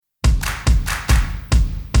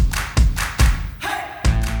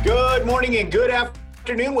morning and good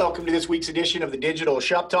afternoon. Welcome to this week's edition of the Digital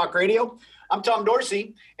Shop Talk Radio. I'm Tom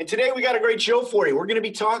Dorsey, and today we got a great show for you. We're going to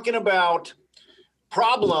be talking about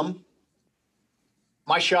problem.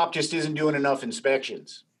 My shop just isn't doing enough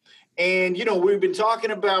inspections. And, you know, we've been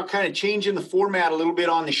talking about kind of changing the format a little bit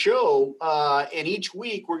on the show. And each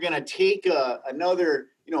week we're going to take another,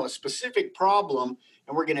 a specific problem,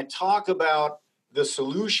 and we're going to talk about the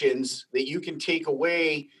solutions that you can take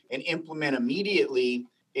away and implement immediately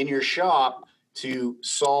in your shop to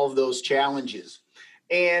solve those challenges.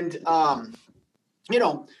 And, one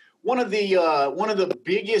of the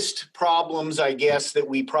biggest problems, I guess, that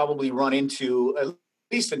we probably run into, at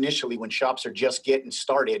least initially when shops are just getting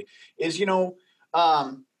started, is, we've got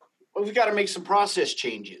to make some process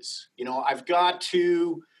changes. I've got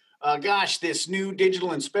to, this new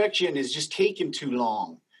digital inspection is just taking too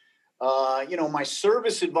long. My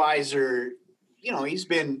service advisor, he's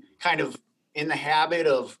been kind of in the habit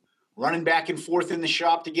of running back and forth in the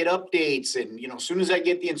shop to get updates. And, as soon as I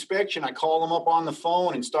get the inspection, I call them up on the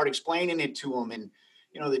phone and start explaining it to them. And,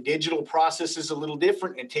 the digital process is a little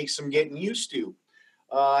different. It takes some getting used to.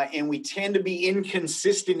 And we tend to be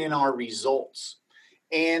inconsistent in our results.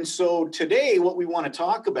 And so today, what we want to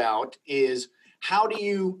talk about is how do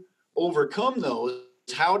you overcome those?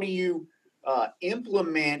 How do you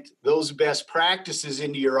implement those best practices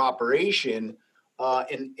into your operation?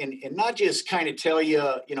 And not just kind of tell you,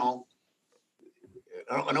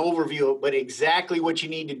 an overview, but exactly what you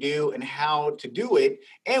need to do and how to do it.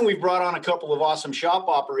 And we've brought on a couple of awesome shop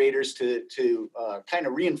operators to kind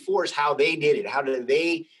of reinforce how they did it. How did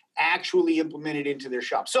they actually implement it into their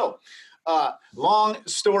shop? So long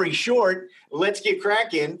story short, let's get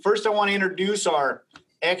cracking. First, I want to introduce our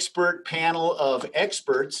expert panel of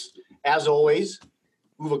experts. As always,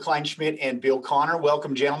 Uwe Kleinschmidt and Bill Connor.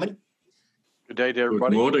 Welcome, gentlemen. Good day to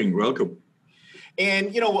everybody. Good morning. Welcome.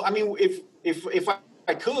 And, if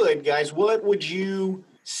I could, guys, what would you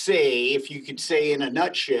say, if you could say in a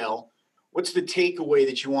nutshell, what's the takeaway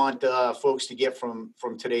that you want folks to get from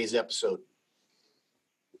today's episode?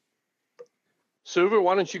 So, Uwe,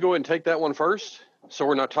 why don't you go ahead and take that one first so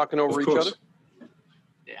we're not talking over each other?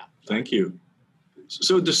 Yeah. Thank you.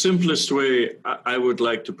 So the simplest way I would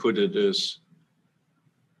like to put it is,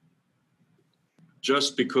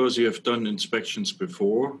 just because you have done inspections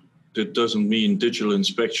before, that doesn't mean digital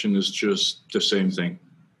inspection is just the same thing.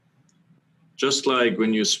 Just like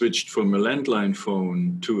when you switched from a landline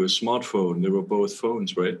phone to a smartphone, they were both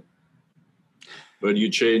phones, right? But you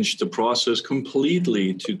changed the process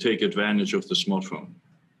completely to take advantage of the smartphone.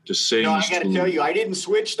 The same. I got to tell you, I didn't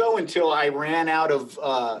switch though until I ran out of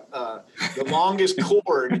the longest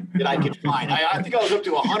cord that I could find. I think I was up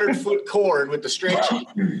to 100-foot cord with the stretchy,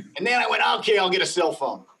 and then I went, okay, I'll get a cell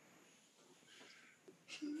phone.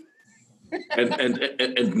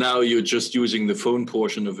 And now you're just using the phone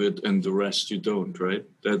portion of it, and the rest you don't, right?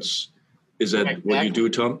 Is that exactly what you do,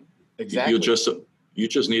 Tom? Exactly. You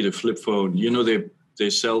just need a flip phone. They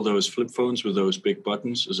sell those flip phones with those big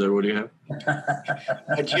buttons. Is that what you have?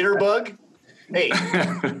 A jitterbug? Hey.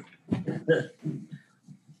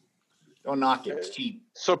 Don't knock it. It's cheap.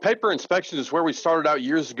 So paper inspection is where we started out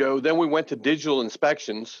years ago. Then we went to digital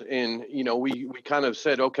inspections, and, we kind of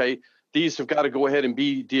said, okay, these have got to go ahead and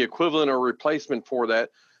be the equivalent or replacement for that.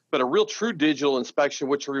 But a real true digital inspection,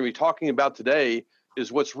 which we're going to be talking about today, is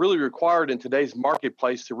what's really required in today's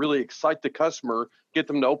marketplace to really excite the customer, get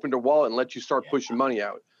them to open their wallet and let you start pushing money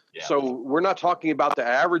out. Yeah. So we're not talking about the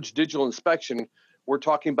average digital inspection. We're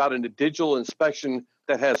talking about a digital inspection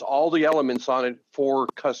that has all the elements on it for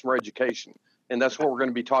customer education. And that's what we're going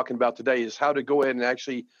to be talking about today, is how to go ahead and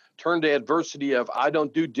actually turn the adversity of I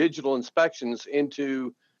don't do digital inspections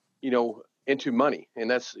into money. And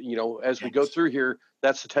that's, as we go through here,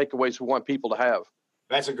 that's the takeaways we want people to have.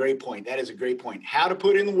 That's a great point. That is a great point. How to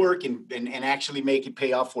put in the work and actually make it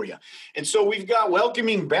pay off for you. And so we've got,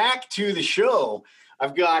 welcoming back to the show,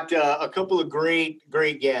 I've got a couple of great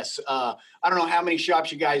guests. I don't know how many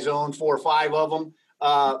shops you guys own, 4 or 5 of them.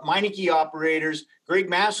 Meineke operators, Greg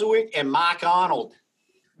Masowik and Mark Arnold.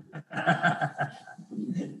 How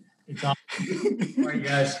are you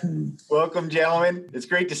guys? Welcome, gentlemen. It's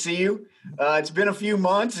great to see you. It's been a few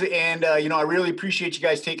months, and I really appreciate you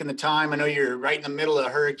guys taking the time. I know you're right in the middle of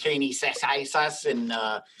Hurricane Isaias, and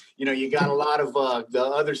you got a lot of the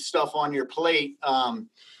other stuff on your plate.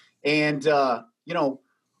 If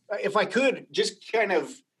I could just kind of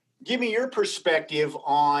give me your perspective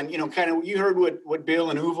on, you heard what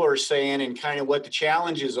Bill and Uwe are saying, and kind of what the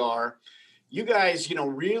challenges are. You guys,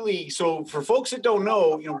 really, so for folks that don't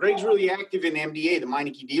know, Greg's really active in MDA, the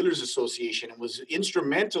Meineke Dealers Association, and was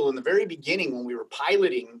instrumental in the very beginning when we were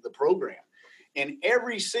piloting the program. And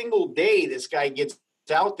every single day, this guy gets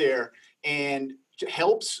out there and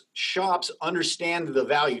helps shops understand the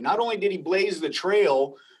value. Not only did he blaze the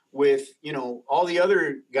trail with, you know, all the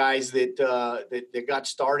other guys that got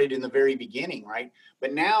started in the very beginning, right?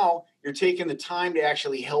 But now you're taking the time to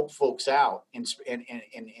actually help folks out and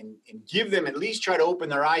give them, at least try to open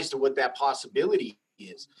their eyes to what that possibility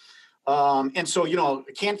is. And so, you know,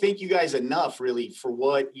 I can't thank you guys enough really for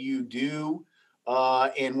what you do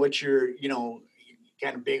and what you're, you know,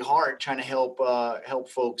 got a big heart trying to help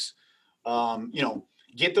folks, you know,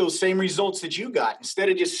 get those same results that you got. Instead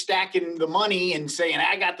of just stacking the money and saying,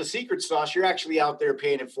 I got the secret sauce, you're actually out there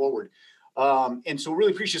paying it forward. And so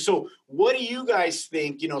really appreciate it. So what do you guys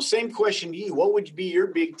think? You know, same question to you. What would be your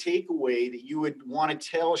big takeaway that you would want to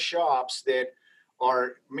tell shops that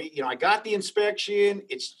are, you know, I got the inspection,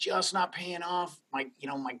 it's just not paying off. My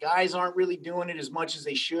guys aren't really doing it as much as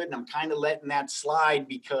they should. And I'm kind of letting that slide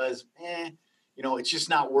because, you know, it's just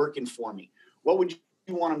not working for me. What would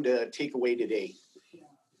you want them to take away today?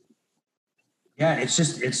 Yeah, it's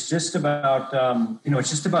just about, you know, it's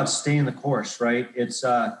just about staying the course, right? It's,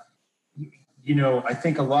 you know, I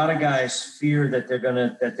think a lot of guys fear that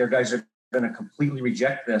their guys are going to completely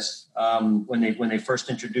reject this when they first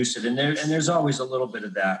introduce it. And there's always a little bit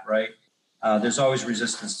of that, right? There's always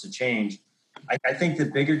resistance to change. I think the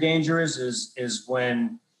bigger danger is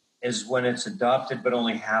when it's adopted, but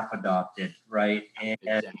only half adopted, right? And,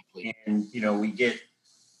 exactly. And you know, we get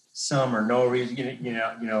some or no reason,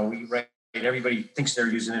 right? Everybody thinks they're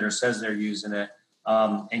using it or says they're using it.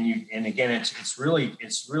 And again, it's really,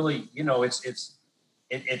 you know, it's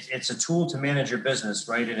a tool to manage your business,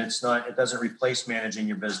 right? And it doesn't replace managing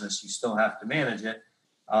your business. You still have to manage it.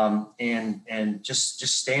 And just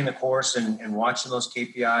staying the course and watching those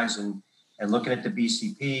KPIs and looking at the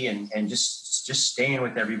BCP and just staying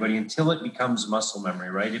with everybody until it becomes muscle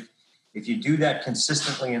memory, right? If you do that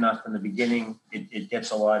consistently enough in the beginning, it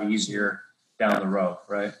gets a lot easier down the road,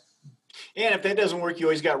 right? And if that doesn't work, you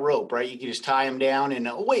always got rope, right? You can just tie them down and,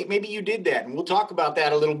 oh, wait, maybe you did that. And we'll talk about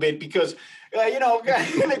that a little bit because, you know,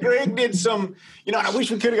 Greg did some, you know, and I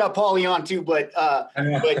wish we could have got Paulie on too, but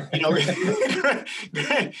you know,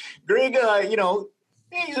 Greg, you know,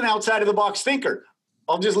 he's an outside of the box thinker.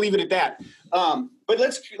 I'll just leave it at that. But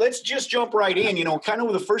let's just jump right in, you know, kind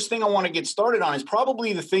of the first thing I want to get started on is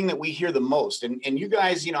probably the thing that we hear the most. And you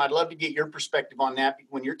guys, you know, I'd love to get your perspective on that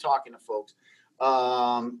when you're talking to folks.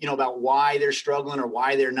 You know, about why they're struggling or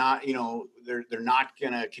why they're not, you know, they're not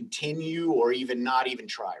going to continue or not even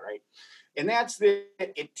try, right? And that's that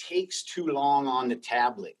it takes too long on the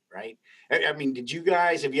tablet, right? I mean,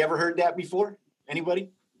 have you ever heard that before? Anybody?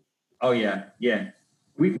 Oh, yeah. Yeah.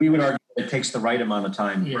 We would argue it takes the right amount of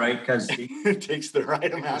time, right? Because it takes the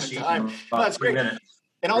right amount of time. That's great. Minutes,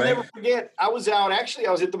 and I'll never forget, I was at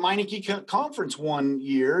the Meineke conference one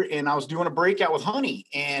year and I was doing a breakout with Honey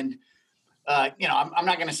and you know, I'm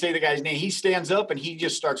not going to say the guy's name. He stands up and he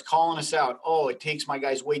just starts calling us out. Oh, it takes my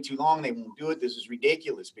guys way too long. They won't do it. This is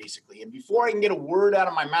ridiculous, basically. And before I can get a word out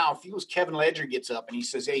of my mouth, Kevin Ledger gets up and he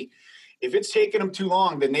says, hey, if it's taking them too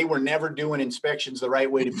long, then they were never doing inspections the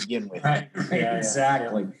right way to begin with. Right. Yeah,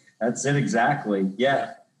 exactly. Yeah. That's it. Exactly.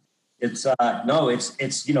 Yeah. It's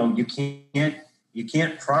it's, you know, you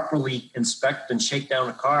can't properly inspect and shake down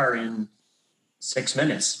a car in 6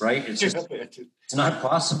 minutes, right? It's just, it's not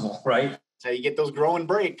possible, right? That's how you get those growing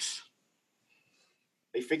brakes.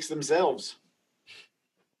 They fix themselves.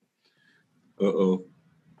 Uh-oh.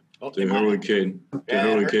 The hurricane.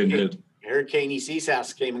 Hurricane hit. Hurricane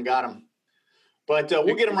Isisas came and got him. But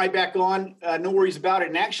we'll get him right back on. No worries about it.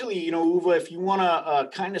 And actually, you know, Uwe, if you want to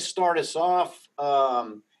kind of start us off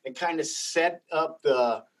and kind of set up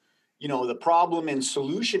the, you know, the problem and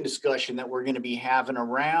solution discussion that we're going to be having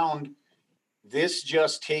around this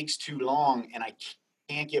just takes too long and I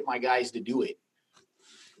can't get my guys to do it.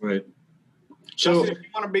 Right. So Justin, if you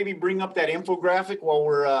want to maybe bring up that infographic while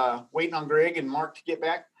we're waiting on Greg and Mark to get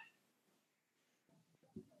back.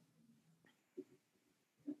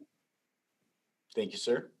 Thank you,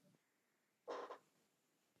 sir.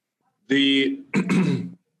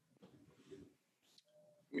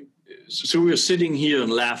 So we're sitting here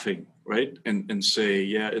and laughing, right? And say,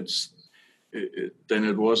 yeah, then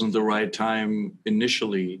it wasn't the right time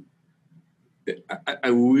initially. I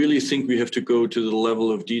really think we have to go to the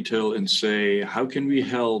level of detail and say, how can we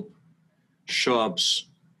help shops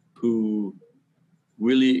who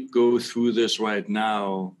really go through this right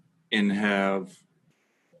now and have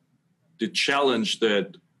the challenge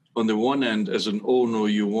that on the one end, as an owner,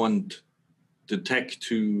 you want the tech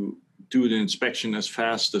to do the inspection as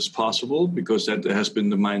fast as possible because that has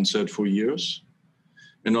been the mindset for years.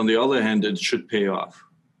 And on the other hand, it should pay off.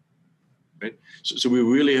 right? So we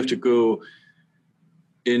really have to go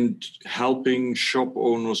in helping shop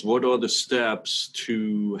owners. What are the steps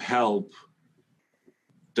to help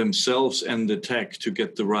themselves and the tech to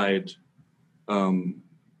get the right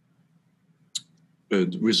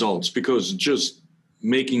results? Because just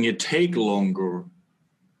making it take longer,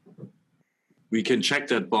 we can check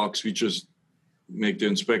that box. We just make the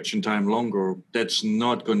inspection time longer. That's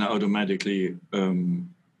not going to automatically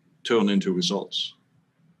turn into results,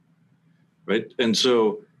 right? And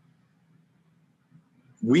so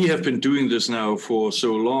we have been doing this now for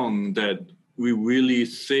so long that we really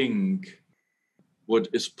think what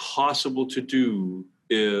is possible to do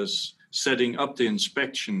is setting up the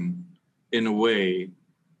inspection in a way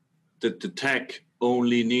that the tech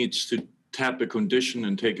only needs to tap a condition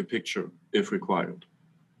and take a picture if required.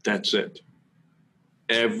 That's it.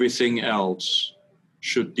 Everything else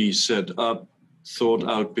should be set up, thought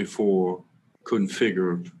out before,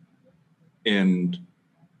 configured, and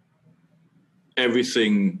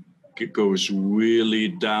everything goes really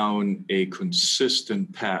down a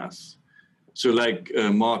consistent path. So like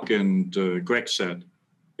Mark and Greg said,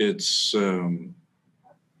 it's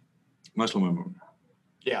muscle memory.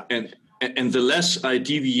 Yeah. And the less I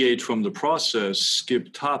deviate from the process,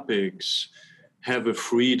 skip topics, have a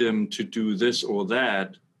freedom to do this or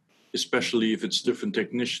that, especially if it's different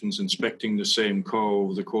technicians inspecting the same car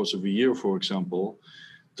over the course of a year, for example,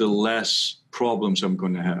 the less problems I'm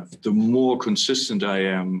going to have. The more consistent I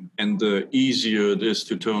am and the easier it is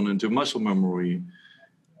to turn into muscle memory,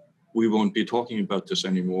 we won't be talking about this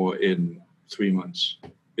anymore in 3 months.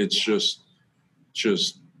 It's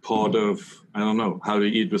just part of, I don't know, how to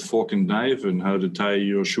eat with fork and knife and how to tie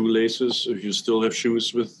your shoelaces if you still have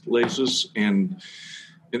shoes with laces, and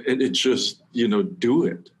it just, do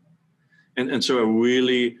it. And so I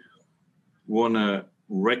really want to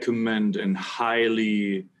recommend and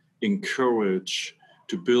highly encourage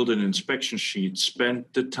to build an inspection sheet, spend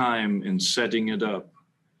the time in setting it up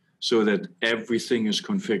so that everything is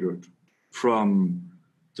configured, from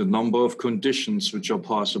the number of conditions which are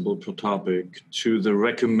possible per topic to the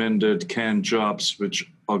recommended canned jobs which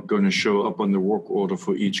are going to show up on the work order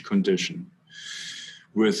for each condition,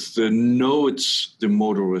 with the notes the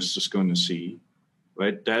motorist is going to see,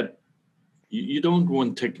 right? That you don't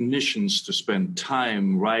want technicians to spend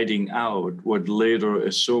time writing out what later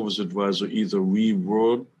a service advisor either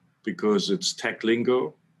reword because it's tech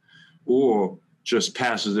lingo or just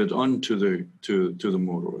passes it on to the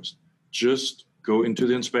motorist. Just go into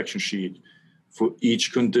the inspection sheet, for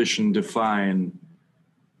each condition define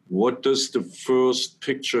what does the first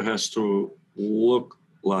picture has to look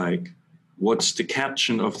like, what's the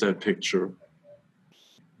caption of that picture,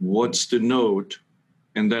 what's the note,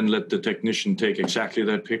 and then let the technician take exactly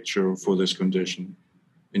that picture for this condition.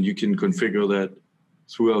 And you can configure that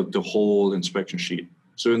throughout the whole inspection sheet.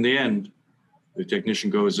 So in the end, the technician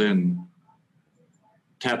goes in,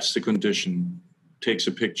 taps the condition, takes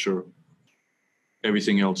a picture,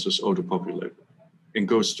 everything else is auto-populated and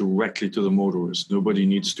goes directly to the motorist. Nobody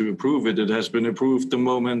needs to approve it. It has been approved the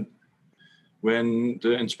moment when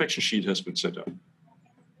the inspection sheet has been set up.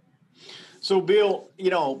 So Bill,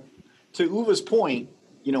 to Uwe's point,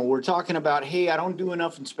 we're talking about, hey, I don't do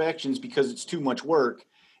enough inspections because it's too much work.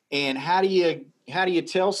 And how do you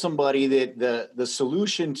tell somebody that the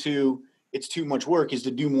solution to it's too much work is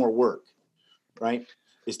to do more work, right?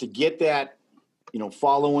 Is to get that,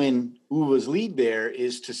 following Uwe's lead there,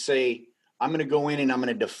 is to say, I'm going to go in and I'm going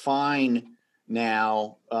to define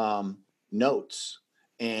now notes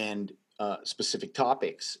and specific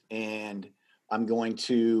topics. And I'm going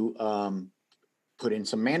to put in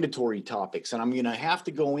some mandatory topics, and I'm going to have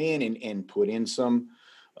to go in and put in some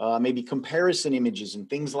maybe comparison images and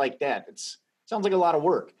things like that. It sounds like a lot of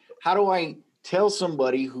work. How do I tell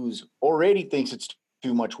somebody who's already thinks it's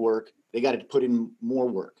too much work, they got to put in more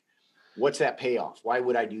work? What's that payoff? Why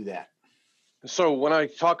would I do that? So when I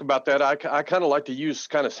talk about that, I kind of like to use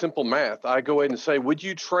kind of simple math. I go ahead and say, would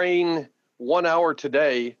you train 1 hour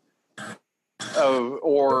today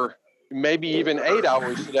or maybe even 8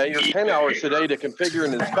 hours today or 10 hours today to configure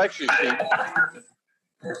an inspection sheet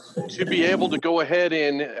to be able to go ahead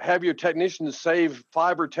and have your technicians save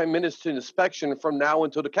 5 or 10 minutes to inspection from now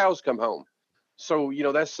until the cows come home? So,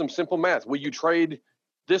 that's some simple math. Will you trade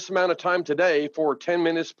this amount of time today for 10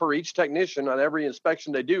 minutes per each technician on every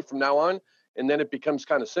inspection they do from now on? And then it becomes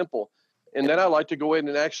kind of simple. And then I like to go in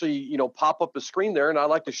and actually, pop up a screen there, and I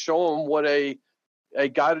like to show them what a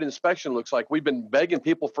guided inspection looks like. We've been begging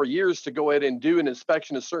people for years to go ahead and do an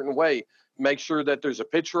inspection a certain way, make sure that there's a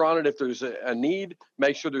picture on it if there's a need,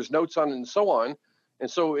 make sure there's notes on it, and so on. And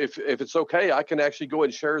so if it's okay, I can actually go ahead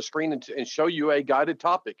and share a screen and show you a guided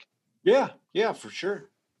topic. Yeah, for sure.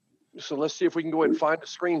 So let's see if we can go ahead and find a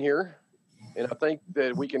screen here. And I think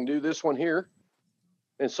that we can do this one here.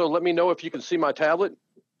 And so let me know if you can see my tablet.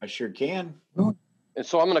 I sure can. And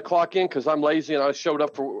so I'm going to clock in because I'm lazy and I showed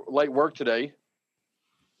up for late work today.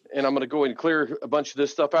 And I'm going to go and clear a bunch of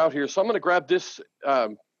this stuff out here. So I'm going to grab this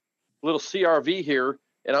little CRV here,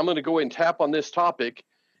 and I'm going to go ahead and tap on this topic.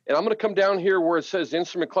 And I'm going to come down here where it says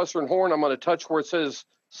instrument cluster and horn. I'm going to touch where it says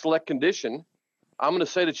select condition. I'm going to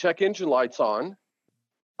say to check engine lights on.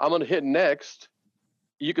 I'm going to hit next.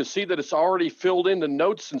 You can see that it's already filled in the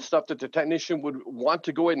notes and stuff that the technician would want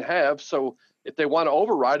to go ahead and have. So if they want to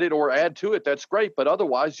override it or add to it, that's great. But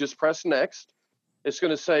otherwise, just press next. It's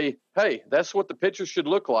going to say, hey, that's what the picture should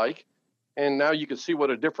look like. And now you can see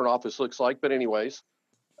what a different office looks like. But anyways,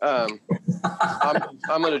 I'm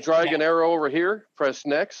going to drag an arrow over here, press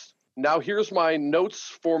next. Now here's my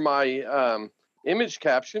notes for my image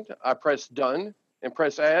caption. I press done and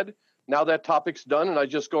press add. Now that topic's done, and I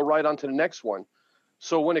just go right on to the next one.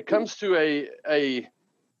 So when it comes to a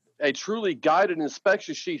truly guided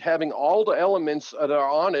inspection sheet, having all the elements that are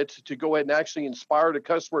on it to go ahead and actually inspire the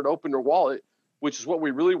customer to open their wallet, which is what we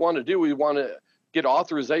really want to do. We want to get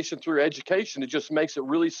authorization through education. It just makes it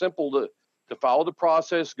really simple to follow the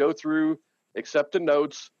process, go through, accept the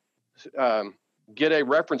notes, get a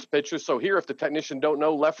reference picture. So here, if the technician don't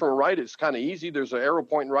know left from right, it's kind of easy. There's an arrow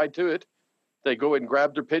pointing right to it. They go ahead and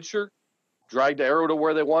grab their picture, drag the arrow to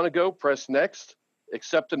where they want to go, press next,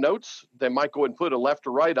 accept the notes. They might go and put a left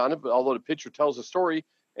or right on it, but although the picture tells a story,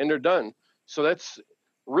 and they're done. So that's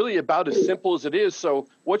really about as simple as it is. So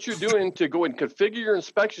what you're doing to go and configure your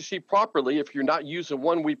inspection sheet properly, if you're not using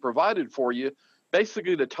one we provided for you,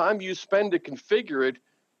 basically the time you spend to configure it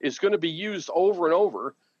is going to be used over and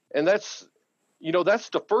over. And that's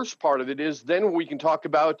the first part of it. Is then we can talk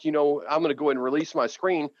about, I'm going to go ahead and release my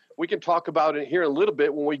screen. We can talk about it here in a little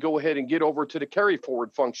bit when we go ahead and get over to the carry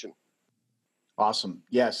forward function. Awesome.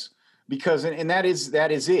 Yes. Because, and that is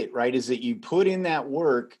it, right? Is that you put in that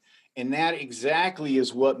work, and that exactly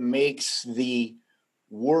is what makes the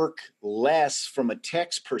work less from a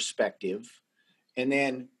text perspective. And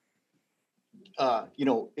then,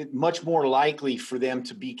 much more likely for them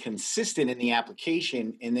to be consistent in the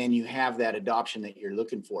application. And then you have that adoption that you're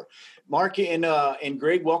looking for. Mark and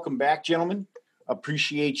Greg, welcome back, gentlemen.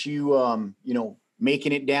 Appreciate you,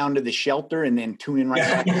 making it down to the shelter and then tuning right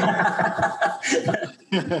back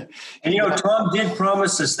in. And Tom did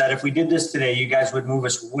promise us that if we did this today, you guys would move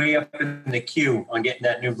us way up in the queue on getting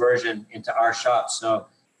that new version into our shop. So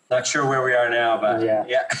not sure where we are now, but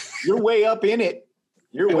yeah. You're way up in it.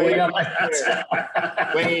 You're way up in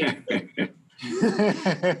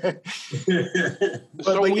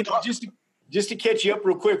But just to catch you up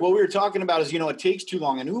real quick, what we were talking about is, it takes too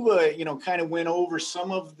long. And Uwe, kind of went over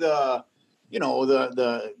some of the,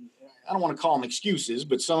 the I don't want to call them excuses,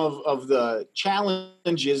 but some of the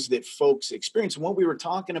challenges that folks experience. And what we were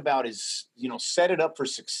talking about is, set it up for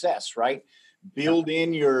success, right? Build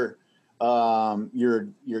in your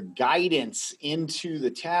guidance into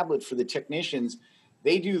the tablet for the technicians.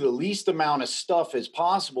 They do the least amount of stuff as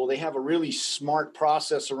possible. They have a really smart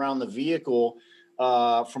process around the vehicle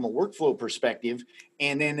from a workflow perspective,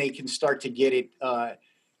 and then they can start to get it,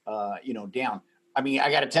 down. I mean, I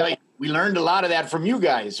got to tell you, we learned a lot of that from you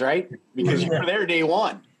guys, right? Because you were there day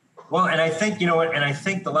one. Well, and I think, I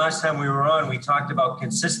think the last time we were on, we talked about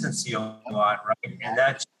consistency a lot, right? And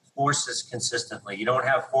that forces consistently. You don't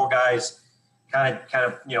have four guys kind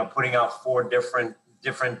of, putting out four different,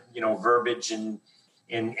 verbiage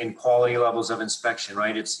and quality levels of inspection,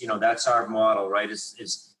 right? It's, that's our model, right?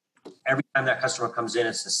 It's every time that customer comes in,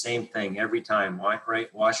 it's the same thing every time,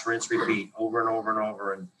 right? Wash, rinse, repeat over and over and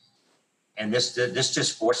over. And this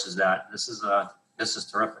just forces that. This is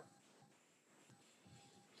terrific.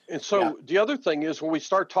 And so The other thing is when we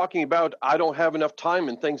start talking about, I don't have enough time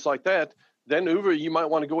and things like that, then Uwe, you might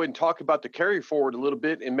want to go ahead and talk about the carry forward a little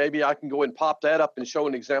bit, and maybe I can go ahead and pop that up and show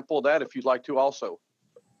an example of that if you'd like to also.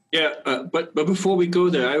 Yeah, but before we go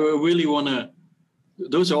there, I really want to,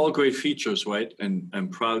 those are all great features, right? And I'm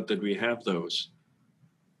proud that we have those.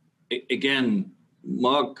 Again,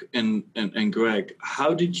 Mark and Greg,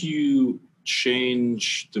 how did you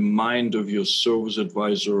change the mind of your service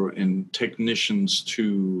advisor and technicians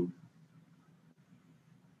to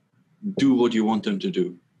do what you want them to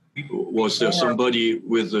do? Was there somebody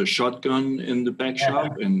with a shotgun in the back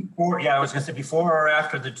shop? I was going to say before or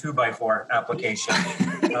after the 2x4 application.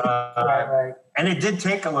 Right. And it did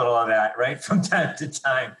take a little of that, right, from time to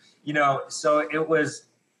time. So it was,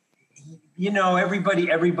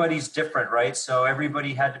 everybody's different, right? So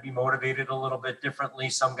everybody had to be motivated a little bit differently.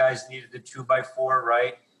 Some guys needed the 2x4,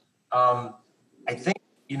 right? I think,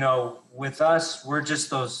 you know, with us, we're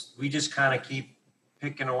just we just kind of keep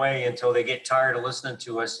picking away until they get tired of listening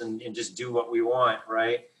to us and just do what we want,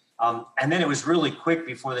 right? And then it was really quick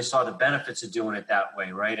before they saw the benefits of doing it that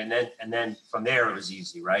way, right? And then from there it was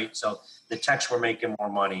easy, right? So the techs were making more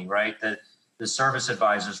money, right? The service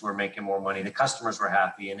advisors were making more money. The customers were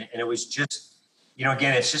happy, and it was just, you know,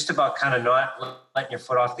 again, it's just about kind of not letting your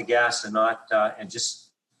foot off the gas and not and just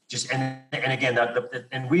and again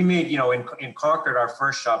and we made, you know, in Concord, our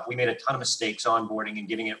first shop, we made a ton of mistakes onboarding and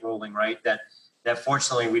getting it rolling, right? That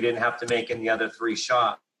fortunately we didn't have to make in the other 3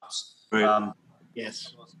 shops. Right.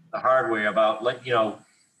 Yes. The hard way about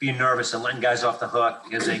being nervous and letting guys off the hook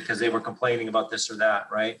because they were complaining about this or that,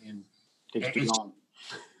 right? And Takes too long.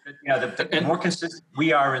 Yeah, the more consistent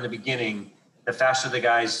we are in the beginning, the faster the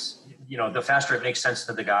guys, you know, the faster it makes sense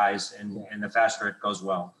to the guys, and the faster it goes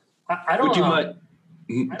well. I don't.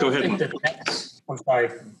 Go ahead. I'm sorry,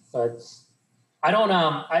 but I don't.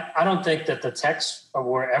 I don't think that the techs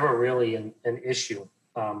were ever really an issue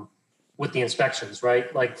with the inspections,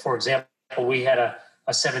 right? Like, for example, we had a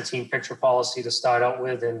 17 picture policy to start out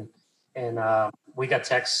with, and we got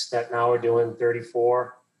techs that now are doing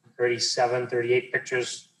 34, 37, 38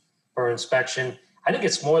 pictures per inspection. I think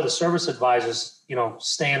it's more the service advisors, you know,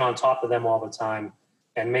 staying on top of them all the time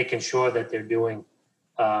and making sure that they're doing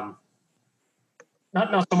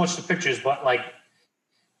not so much the pictures, but like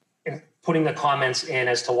putting the comments in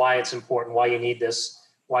as to why it's important, why you need this,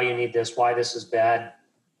 why this is bad.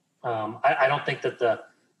 I don't think that the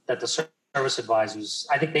service advisors,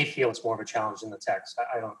 I think they feel it's more of a challenge than the techs.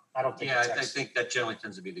 I don't think. Yeah, I think that generally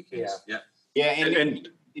tends to be the case. Yeah, and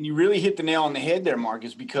you really hit the nail on the head there,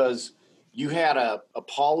 Marcus, because you had a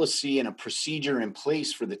policy and a procedure in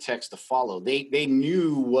place for the techs to follow. They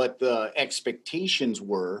knew what the expectations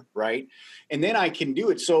were, right? And then I can do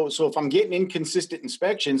it. So if I'm getting inconsistent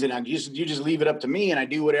inspections and you just leave it up to me and I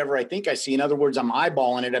do whatever I think I see. In other words, I'm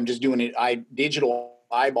eyeballing it. I'm just doing it. Digital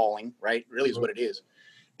eyeballing, right? Really is what it is.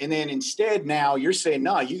 And then instead now you're saying,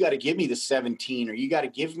 no, you got to give me the 17 or you got to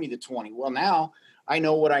give me the 20. Well, now I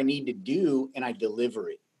know what I need to do and I deliver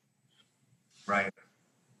it. Right.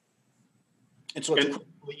 And so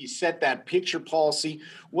you set that picture policy.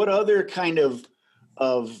 What other kind of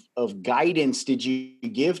guidance did you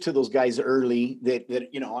give to those guys early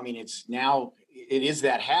that, you know, I mean, it is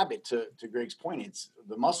that habit to Greg's point. It's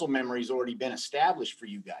the muscle memory's already been established for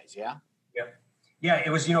you guys. Yeah. Yeah. It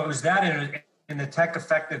was that in the tech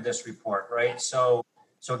effectiveness report, right? So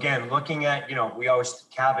again, looking at, you know, we always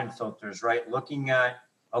cabin filters, right? Looking at,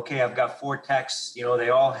 okay, I've got 4 techs, you know, they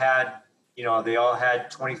all had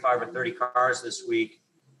 25 or 30 cars this week,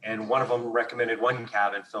 and one of them recommended 1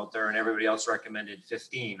 cabin filter and everybody else recommended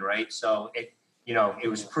 15, right? So it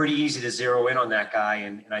was pretty easy to zero in on that guy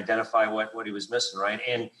and identify what he was missing, right?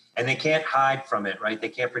 And they can't hide from it, right? They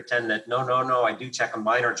can't pretend that, no, I do check them,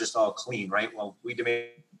 mine are just all clean, right? Well, we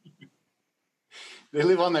demand. They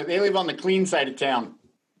live on the clean side of town.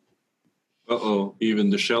 Uh-oh, even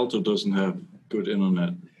the shelter doesn't have good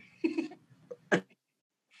internet.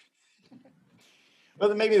 Well,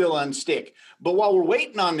 then maybe they'll unstick. But while we're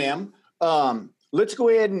waiting on them, let's go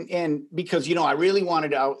ahead and because, you know, I really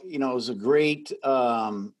wanted to, you know, it was a great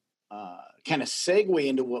kind of segue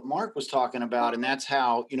into what Mark was talking about. And that's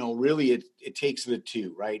how, you know, really it takes the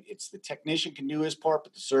two, right? It's the technician can do his part,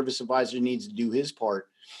 but the service advisor needs to do his part.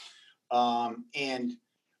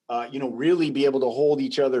 You know, really be able to hold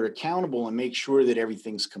each other accountable and make sure that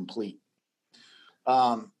everything's complete.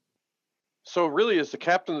 So really, as the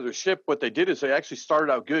captain of the ship, what they did is they actually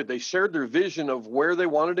started out good. They shared their vision of where they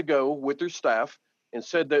wanted to go with their staff and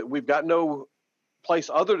said that we've got no place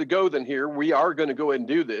other to go than here. We are going to go ahead and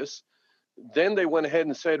do this. Then they went ahead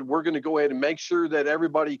and said, we're going to go ahead and make sure that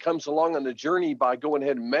everybody comes along on the journey by going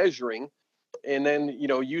ahead and measuring. And then, you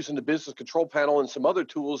know, using the business control panel and some other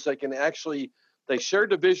tools, they shared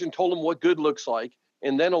the vision, told them what good looks like.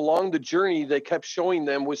 And then along the journey, they kept showing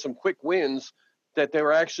them with some quick wins that they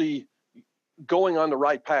were actually going on the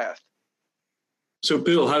right path. So,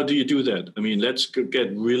 Bill, how do you do that? I mean, let's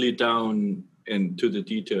get really down into the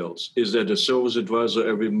details. Is that a service advisor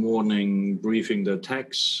every morning briefing their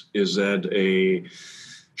techs? Is that a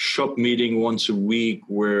shop meeting once a week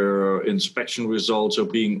where inspection results are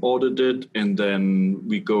being audited and then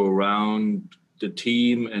we go around the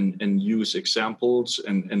team and use examples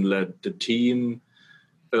and let the team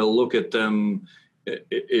look at them?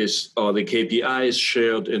 Are the KPIs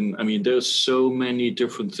shared? And I mean, there's so many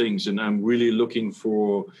different things, and I'm really looking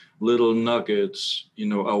for little nuggets, you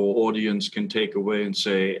know, our audience can take away and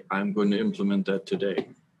say, I'm going to implement that today.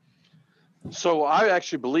 So I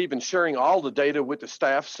actually believe in sharing all the data with the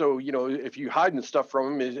staff. So, if you hiding stuff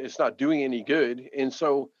from them, it's not doing any good. And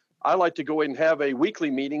so I like to go ahead and have a weekly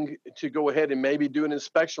meeting to go ahead and maybe do an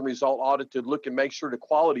inspection result audit to look and make sure the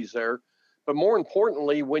quality's there. But more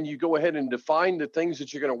importantly, when you go ahead and define the things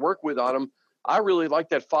that you're going to work with on them, I really like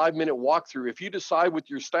that 5-minute walkthrough. If you decide with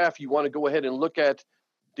your staff you want to go ahead and look at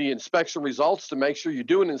the inspection results to make sure you're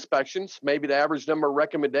doing inspections, maybe the average number of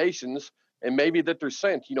recommendations, and maybe that they're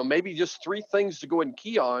sent, maybe just 3 things to go ahead and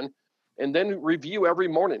key on, and then review every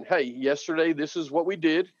morning. Hey, yesterday, this is what we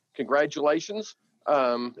did. Congratulations.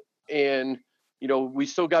 And, we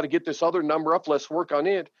still got to get this other number up. Let's work on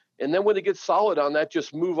it. And then when it gets solid on that,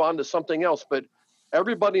 just move on to something else. But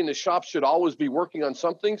everybody in the shop should always be working on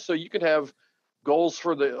something. So you can have goals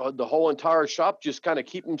for the whole entire shop. Just kind of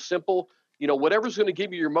keep them simple. Whatever's going to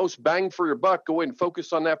give you your most bang for your buck, go ahead and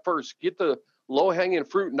focus on that first. Get the low-hanging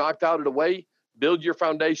fruit knocked out of the way, build your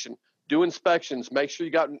foundation, do inspections, make sure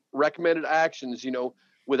you got recommended actions.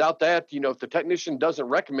 Without that, if the technician doesn't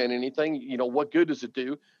recommend anything, what good does it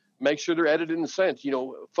do? Make sure they're edited and sent.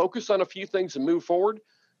 Focus on a few things and move forward.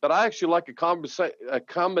 But I actually like a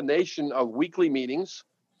combination of weekly meetings,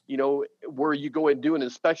 where you go and do an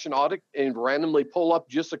inspection audit and randomly pull up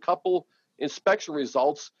just a couple inspection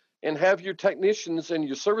results and have your technicians and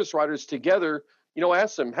your service writers together,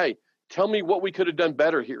 ask them, hey, tell me what we could have done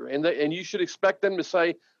better here. And you should expect them to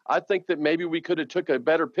say, I think that maybe we could have took a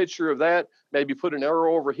better picture of that, maybe put an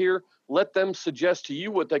arrow over here. Let them suggest to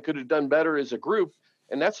you what they could have done better as a group.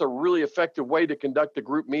 And that's a really effective way to conduct a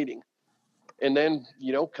group meeting. And then,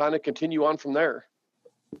 kind of continue on from there.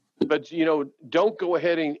 But, don't go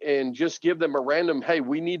ahead and just give them a random, hey,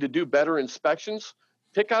 we need to do better inspections.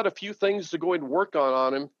 Pick out a few things to go ahead and work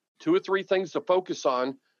on them, 2 or 3 things to focus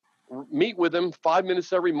on. Meet with them 5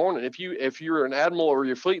 minutes every morning. If you're an admiral or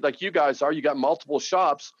your fleet like you guys are, you got multiple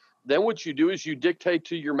shops, then what you do is you dictate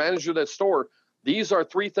to your manager of that store, these are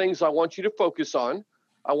 3 things I want you to focus on.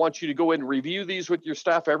 I want you to go ahead and review these with your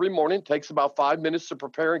staff every morning. It takes about 5 minutes to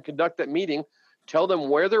prepare and conduct that meeting. Tell them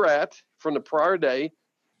where they're at from the prior day,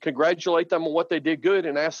 congratulate them on what they did good,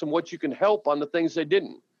 and ask them what you can help on the things they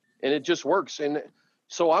didn't. And it just works. And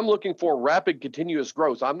so I'm looking for rapid continuous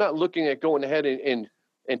growth. I'm not looking at going ahead and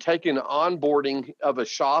taking onboarding of a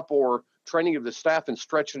shop or training of the staff and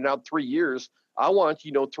stretching it out 3 years. I want,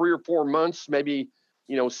 3 or 4 months, maybe,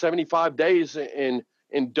 75 days and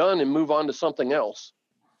done and move on to something else.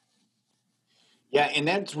 Yeah, and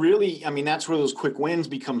that's really, that's where those quick wins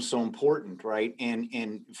become so important, right?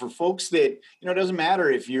 And for folks that, it doesn't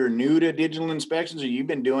matter if you're new to digital inspections or you've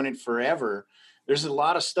been doing it forever, there's a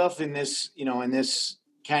lot of stuff in this, in this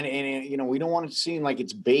kind of, and, we don't want it to seem like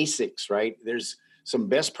it's basics, right? There's some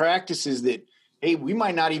best practices that, hey, we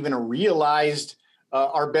might not even have realized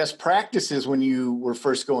our best practices when you were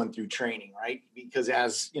first going through training, right? Because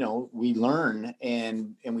as, we learn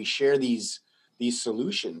and we share these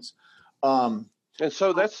solutions. And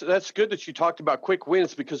so that's good that you talked about quick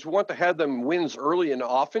wins, because we want to have them wins early and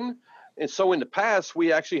often. And so in the past,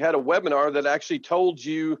 we actually had a webinar that actually told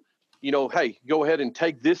you, hey, go ahead and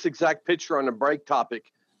take this exact picture on a break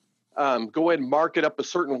topic. Go ahead and mark it up a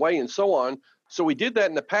certain way and so on. So we did that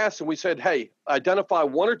in the past, and we said, hey, identify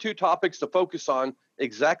 1 or 2 topics to focus on,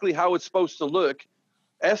 exactly how it's supposed to look,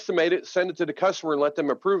 estimate it, send it to the customer, and let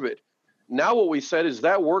them approve it. Now what we said is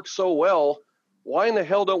that works so well, why in the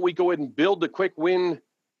hell don't we go ahead and build the quick win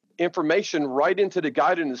information right into the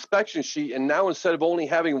guided inspection sheet? And now instead of only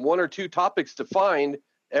having 1 or 2 topics defined,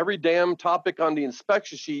 every damn topic on the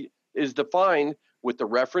inspection sheet is defined with the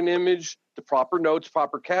reference image, the proper notes,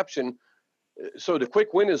 proper caption. So the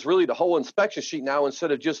quick win is really the whole inspection sheet now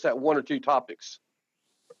instead of just that 1 or 2 topics.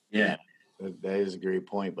 Yeah. That is a great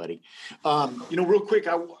point, buddy. Real quick,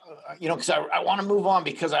 because I want to move on,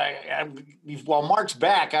 because while Mark's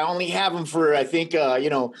back, I only have him for, I think,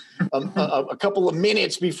 a couple of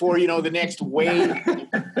minutes before, the next wave.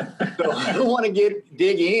 So I don't want to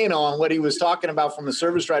dig in on what he was talking about from the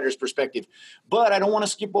service writer's perspective, but I don't want to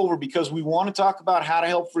skip over, because we want to talk about how to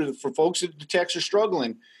help for folks that the techs are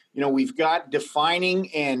struggling. We've got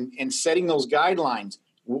defining and setting those guidelines.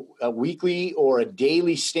 A weekly or a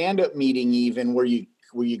daily stand-up meeting, even where you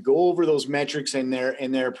go over those metrics and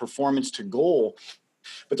their performance to goal.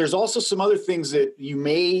 But there's also some other things that you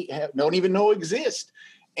don't even know exist.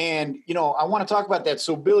 And, I want to talk about that.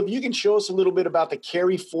 So Bill, if you can show us a little bit about the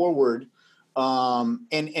carry forward,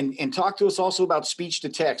 and talk to us also about speech to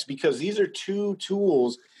text, because these are 2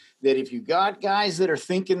 tools that if you got guys that are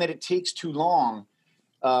thinking that it takes too long,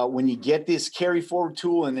 when you get this carry forward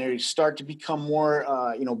tool and they start to become more,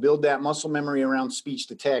 build that muscle memory around speech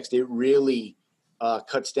to text, it really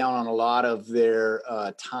cuts down on a lot of their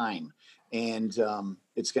time. and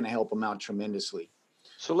it's going to help them out tremendously.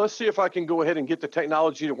 So let's see if I can go ahead and get the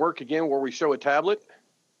technology to work again where we show a tablet.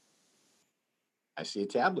 I see a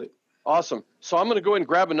tablet. Awesome. So I'm going to go ahead and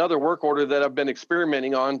grab another work order that I've been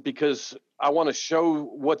experimenting on because I want to show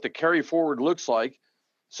what the carry forward looks like.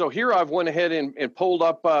 So here I've went ahead and pulled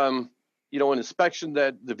up, an inspection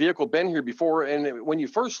that the vehicle been here before. And when you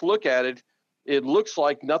first look at it, it looks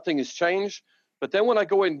like nothing has changed. But then when I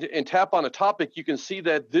go in and tap on a topic, you can see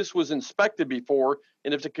that this was inspected before.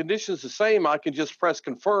 And if the condition is the same, I can just press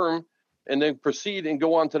confirm and then proceed and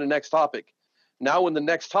go on to the next topic. Now, when the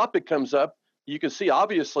next topic comes up, you can see,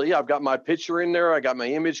 obviously, I've got my picture in there. I got my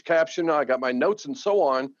image caption. I got my notes and so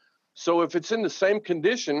on. So if it's in the same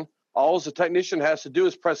condition, all the technician has to do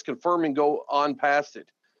is press confirm and go on past it.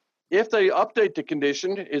 If they update the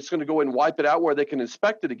condition, it's going to go and wipe it out where they can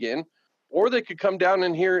inspect it again. Or they could come down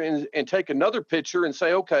in here and take another picture and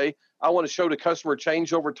say, okay, I want to show the customer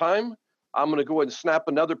change over time. I'm going to go ahead and snap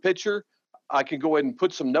another picture. I can go ahead and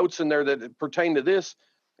put some notes in there that pertain to this.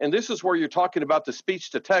 And this is where you're talking about the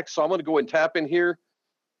speech to text. So I'm going to go ahead and tap in here.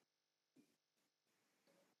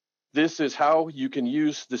 This is how you can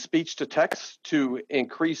use the speech to text to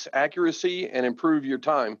increase accuracy and improve your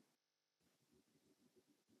time.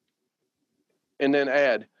 And then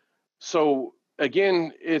add. So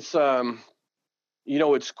again, it's,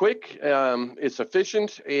 it's quick, it's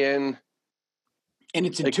efficient, and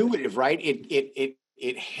it's intuitive, right?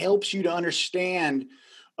 It helps you to understand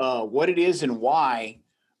what it is and why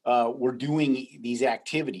we're doing these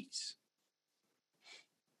activities.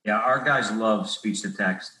 Yeah, our guys love speech to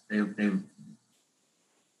text. They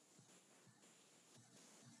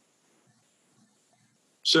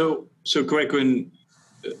So Greg,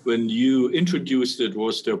 when you introduced it,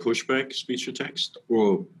 was there pushback, speech to text,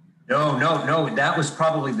 or? No. That was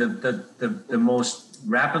probably the most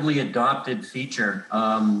rapidly adopted feature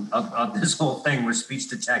of this whole thing was speech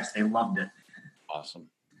to text. They loved it. Awesome.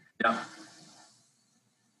 Yeah.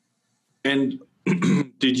 And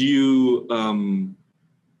did you,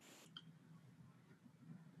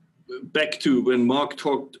 back to when Mark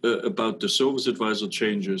talked about the service advisor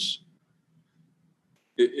changes,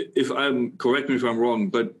 correct me if I'm wrong,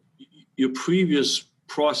 but your previous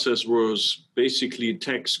process was basically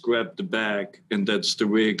text grab the bag and that's the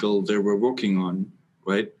vehicle they were working on,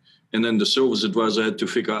 right? And then the service advisor had to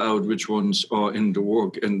figure out which ones are in the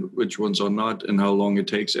work and which ones are not and how long it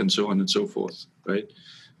takes and so on and so forth, right?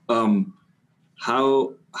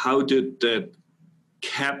 How did that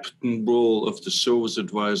captain role of the service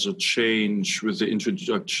advisor change with the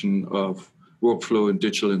introduction of workflow and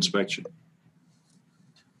digital inspection?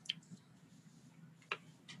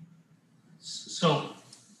 So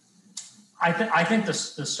I think the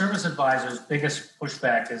service advisor's biggest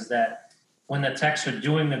pushback is that when the techs are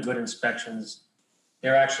doing the good inspections,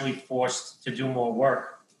 they're actually forced to do more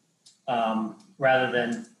work rather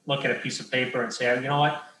than look at a piece of paper and say, you know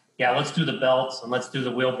what? Yeah, let's do the belts and let's do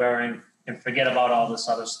the wheel bearing and forget about all this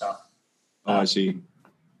other stuff. I see.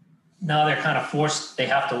 Now they're kind of forced. They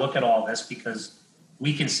have to look at all this because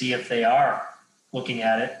we can see if they are looking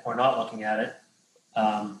at it or not looking at it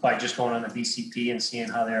by just going on the BCP and seeing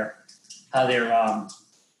how their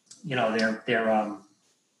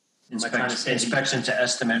inspection to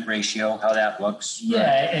estimate ratio, how that looks.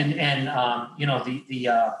 Yeah, and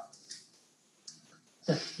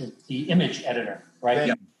the image editor, right?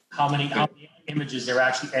 Yeah. How many images they're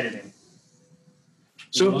actually editing.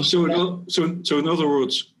 So in other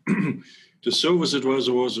words, the service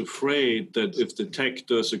advisor was afraid that if the tech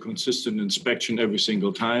does a consistent inspection every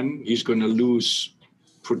single time, he's going to lose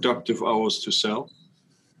productive hours to sell.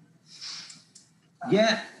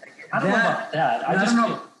 Yeah, I don't know about that. I just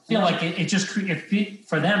feel like it just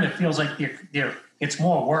for them. It feels like it's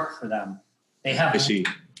more work for them. They have. I see.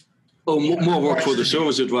 Oh, more work for the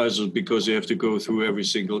service advisors because they have to go through every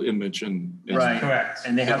single image and right, correct,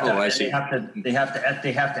 and they have to. They have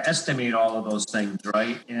to estimate all of those things,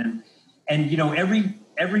 right? And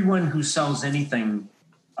everyone who sells anything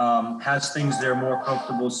has things they're more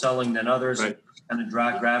comfortable selling than others. Right. Kind of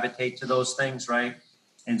gravitate to those things, right?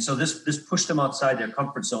 And so this pushed them outside their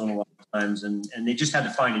comfort zone a lot of times, and they just had to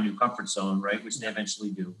find a new comfort zone, right? Which they eventually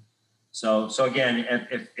do. So again,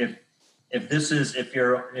 if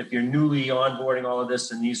you're newly onboarding all of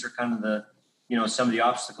this, and these are kind of the some of the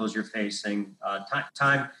obstacles you're facing,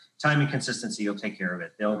 time and consistency will take care of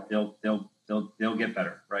it. They'll get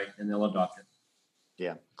better, right? And they'll adopt it.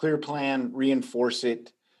 Yeah, clear plan, reinforce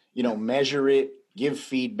it, measure it, give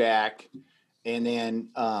feedback, and then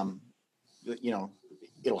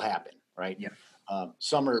it'll happen, right? Yeah.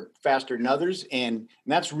 Some are faster than others, and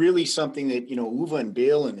that's really something that Uwe and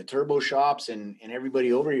Bill and the turbo shops and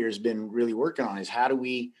everybody over here has been really working on, is how do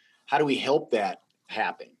we help that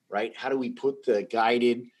happen, right? How do we put the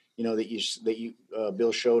guided, that you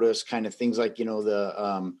Bill showed us, kind of things like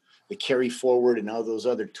the carry forward and all those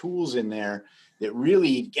other tools in there that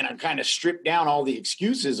really kind of strip down all the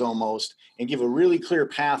excuses almost and give a really clear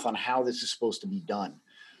path on how this is supposed to be done.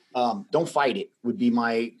 Don't fight it would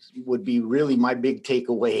be really my big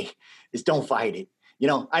takeaway, is don't fight it.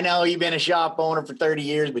 I know you've been a shop owner for 30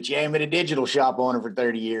 years, but you ain't been a digital shop owner for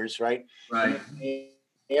 30 years, right? Right.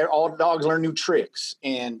 And all dogs learn new tricks,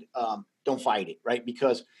 and don't fight it, right?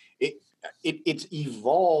 Because it's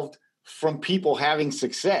evolved from people having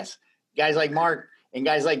success. Guys like Mark and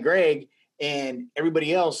guys like Greg and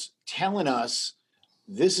everybody else telling us,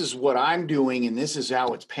 this is what I'm doing and this is how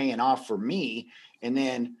it's paying off for me. And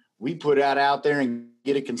then we put that out there and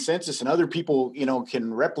get a consensus, and other people,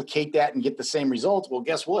 can replicate that and get the same results. Well,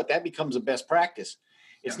 guess what? That becomes a best practice.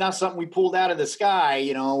 It's not something we pulled out of the sky.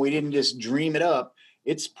 We didn't just dream it up.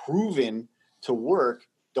 It's proven to work.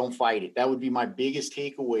 Don't fight it. That would be my biggest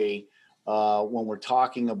takeaway when we're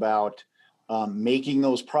talking about making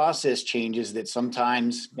those process changes that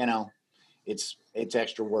sometimes, it's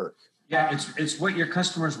extra work. Yeah, it's what your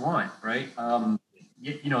customers want, right?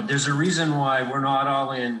 There's a reason why we're not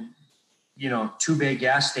all in, 2 bay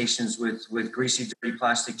gas stations with greasy, dirty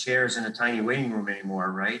plastic chairs in a tiny waiting room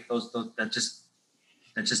anymore, right? That just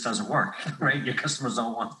doesn't work, right? Your customers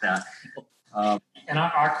don't want that. And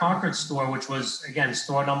our Concord store, which was, again,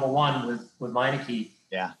 store number 1 with Meineke.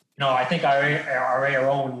 Yeah. I think our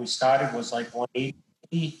ARO when we started was like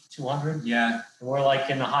 180, 200. Yeah. And we're like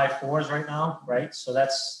in the high 4s right now, right? So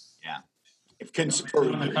that's in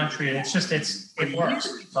the country. And it works.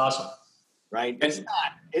 It's awesome. Right.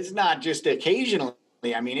 It's not just occasionally.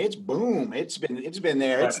 I mean, it's boom. It's been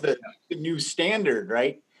there. It's the new standard,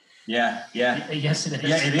 right? Yeah. Yes, it is.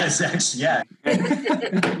 Yeah, it is actually. Yeah.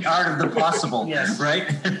 The art of the possible. Yes. Right.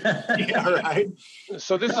 Yeah, right.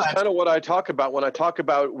 So this is kind of what I talk about when I talk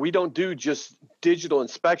about, we don't do just digital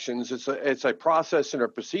inspections. It's a process and a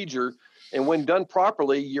procedure. And when done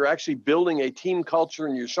properly, you're actually building a team culture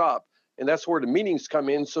in your shop. And that's where the meetings come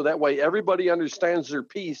in. So that way everybody understands their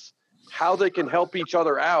piece, how they can help each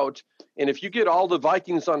other out. And if you get all the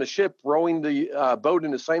Vikings on the ship rowing the boat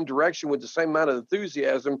in the same direction with the same amount of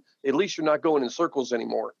enthusiasm, at least you're not going in circles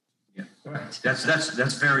anymore. Yeah, right.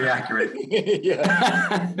 That's very accurate.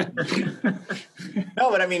 Yeah.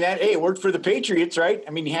 No, but I mean it worked for the Patriots, right?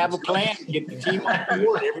 I mean, you have a plan, get the team on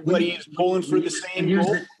board. Everybody is pulling for the same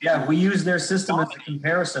goal. We use their system as a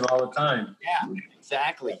comparison all the time. Yeah,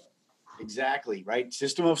 exactly, right?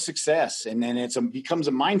 System of success, and then becomes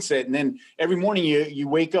a mindset. And then every morning you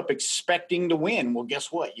wake up expecting to win. Well, guess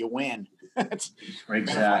what? You win.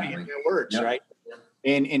 Exactly. It works, right?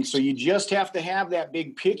 And so you just have to have that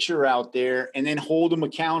big picture out there, and then hold them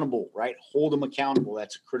accountable, right? Hold them accountable.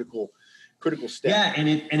 That's a critical step. Yeah, and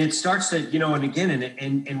it starts to, and again,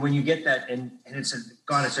 and when you get that, and it's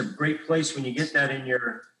a great place when you get that in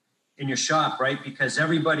your shop, right? Because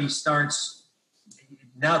everybody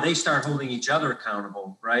now they start holding each other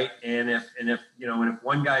accountable, right? And if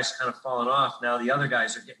one guy's kind of falling off, now the other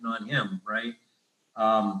guys are getting on him, right?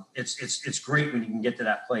 It's great when you can get to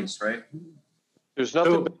that place, right? There's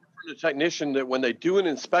nothing better for the technician that when they do an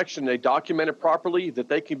inspection, they document it properly, that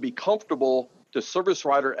they can be comfortable. The service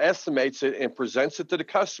writer estimates it and presents it to the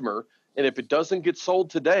customer. And if it doesn't get sold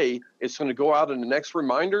today, it's going to go out in the next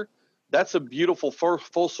reminder. That's a beautiful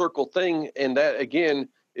full circle thing. And that, again,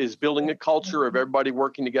 is building a culture of everybody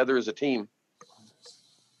working together as a team.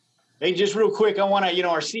 Hey, just real quick, I want to,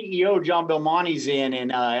 our CEO, John Belmonte's in,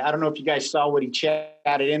 and I don't know if you guys saw what he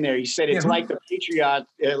chatted in there. He said it's like the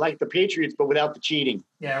Patriots, but without the cheating.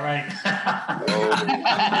 Yeah, right.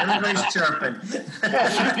 Everybody's chirping.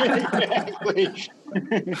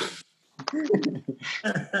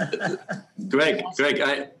 Greg,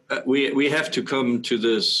 we have to come to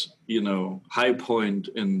this, high point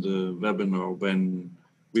in the webinar when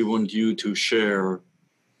we want you to share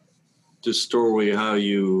the story,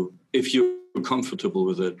 if you're comfortable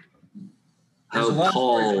with it. There's a lot of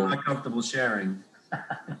stories I'm not comfortable sharing.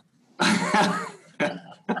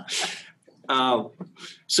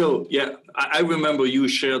 So yeah, I remember you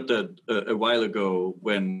shared that a while ago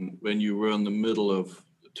when you were in the middle of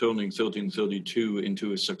turning 1332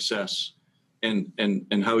 into a success, and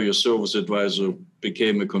how your service advisor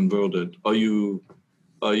became a converted. Are you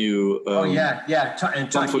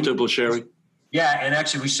comfortable sharing? Yeah, and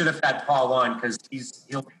actually we should have had Paul on because he's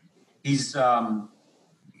so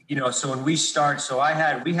when we start,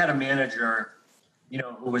 we had a manager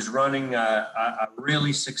who was running a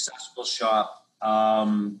really successful shop.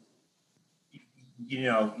 One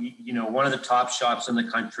of the top shops in the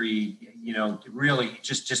country. Really,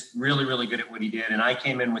 just really, really good at what he did. And I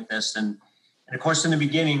came in with this, and of course, in the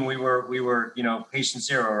beginning, we were patient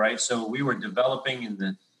zero, right? So we were developing, and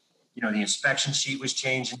the inspection sheet was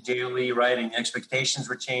changing daily, right? And expectations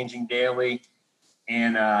were changing daily,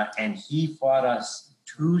 and he fought us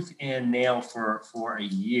tooth and nail for a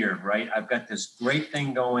year, right? I've got this great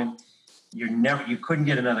thing going. You couldn't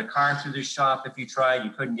get another car through this shop if you tried.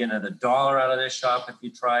 You couldn't get another dollar out of this shop if you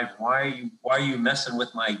tried. Why are you messing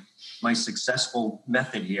with my successful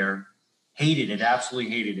method here? Hated it,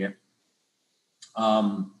 absolutely hated it.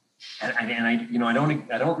 And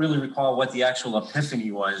I don't really recall what the actual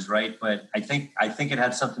epiphany was, right? But I think it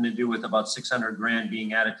had something to do with about $600,000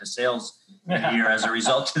 being added to sales a year as a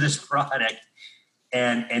result of this product.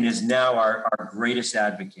 And is now our greatest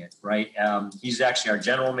advocate, right? He's actually our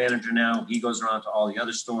general manager now. He goes around to all the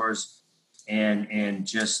other stores, and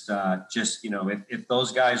just if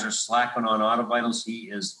those guys are slacking on Auto Vitals, he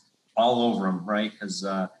is all over them, right? Because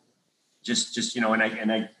and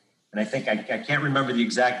I think I can't remember the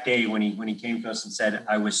exact day when he came to us and said,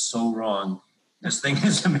 "I was so wrong. This thing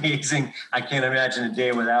is amazing. I can't imagine a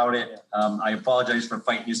day without it. I apologize for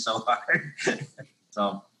fighting you so hard."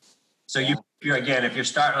 So if you're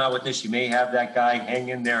starting out with this, you may have that guy. Hang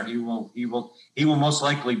in there. He will most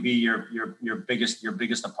likely be your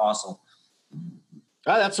biggest apostle.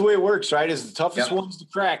 That's the way it works, right? Is the toughest ones to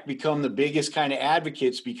crack become the biggest kind of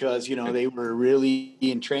advocates because they were really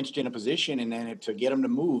entrenched in a position, and then to get them to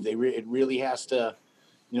move, it really has to,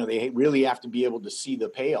 they really have to be able to see the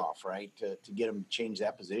payoff, right? To get them to change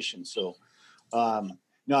that position. So.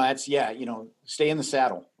 No, that's, stay in the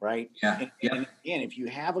saddle, right? Yeah. And again, if you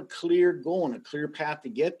have a clear goal and a clear path to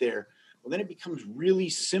get there, well, then it becomes really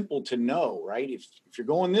simple to know, right? If you're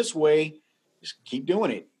going this way, just keep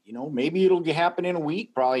doing it. Maybe it'll happen in a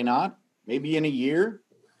week, probably not. Maybe in a year,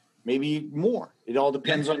 maybe more. It all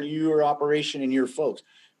depends on your operation and your folks.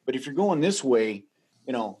 But if you're going this way,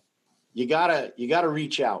 you gotta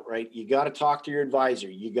reach out, right? You gotta talk to your advisor.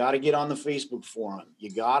 You gotta get on the Facebook forum.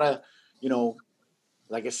 You gotta,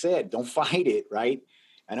 like I said, don't fight it, right?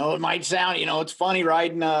 I know it might sound, it's funny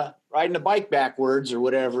riding a bike backwards or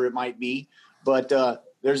whatever it might be, but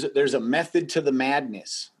there's a method to the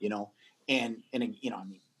madness, and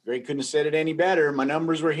Greg couldn't have said it any better. My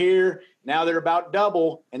numbers were here. Now they're about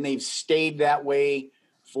double, and they've stayed that way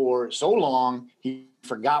for so long. He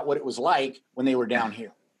forgot what it was like when they were down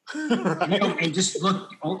here. And just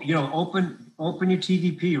look, open your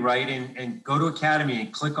TVP, right, and go to Academy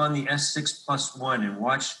and click on the S6+1 and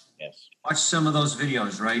watch some of those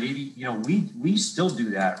videos, right? We still do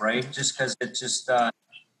that, right? Just because it's just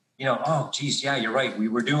oh geez, yeah, you're right, we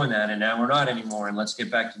were doing that and now we're not anymore, and let's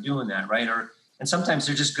get back to doing that, right? And sometimes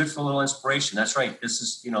they're just good for a little inspiration. That's right. This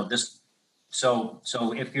is this. So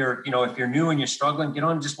if you're new and you're struggling, get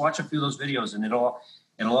on and just watch a few of those videos, and it'll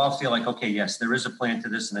all feel like, okay, yes, there is a plan to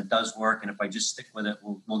this, and it does work. And if I just stick with it,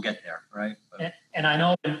 we'll get there, right? And I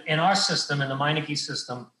know in our system, in the Meineke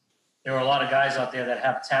system, there are a lot of guys out there that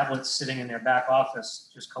have tablets sitting in their back office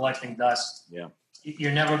just collecting dust. Yeah,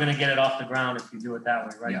 you're never going to get it off the ground if you do it that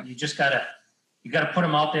way, right? Yeah. You just gotta put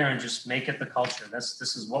them out there and just make it the culture. This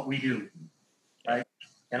is what we do, right?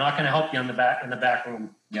 They're not going to help you in the back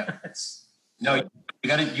room. Yeah, no, you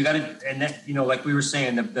gotta, and that like we were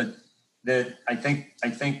saying, I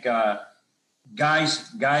think guys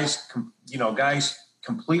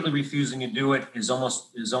completely refusing to do it is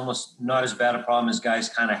almost not as bad a problem as guys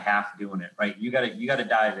kind of half doing it, right? You gotta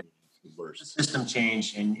dive in. The system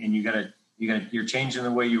change, and you're changing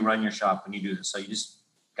the way you run your shop when you do this. So you just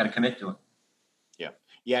got to commit to it.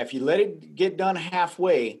 Yeah. If you let it get done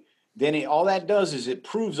halfway, then all that does is it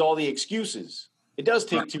proves all the excuses. It does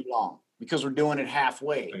take too long because we're doing it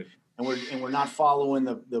halfway. Right. And we're not following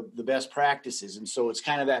the best practices. And so it's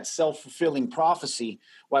kind of that self-fulfilling prophecy.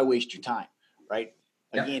 Why waste your time, right?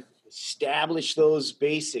 Again, establish those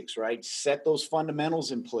basics, right? Set those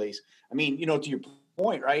fundamentals in place. I mean, to your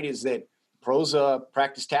point, right, is that pros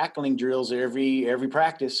practice tackling drills every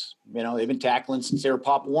practice. They've been tackling since they were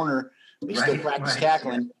Pop Warner. They still practice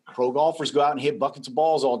tackling. Pro golfers go out and hit buckets of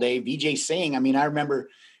balls all day. Vijay Singh, I remember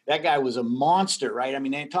that guy was a monster, right?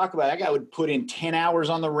 They talk about that guy would put in 10 hours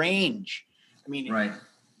on the range. Right.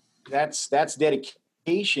 That's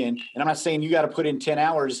dedication. And I'm not saying you got to put in 10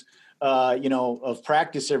 hours, of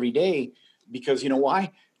practice every day, because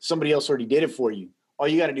why? Somebody else already did it for you. All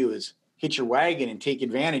you got to do is hit your wagon and take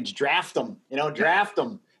advantage. Draft them, draft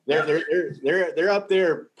them. They're up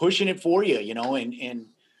there pushing it for you, and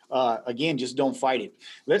again, just don't fight it.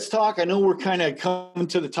 Let's talk. I know we're kind of coming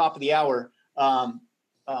to the top of the hour.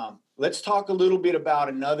 Let's talk a little bit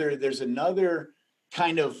about there's another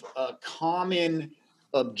kind of common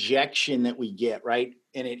objection that we get, right?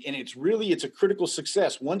 And it's a critical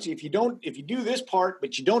success. If you do this part,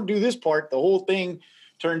 but you don't do this part, the whole thing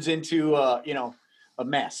turns into, a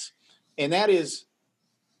mess. And that is,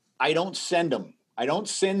 I don't send them. I don't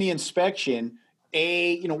send the inspection,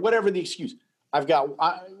 whatever the excuse.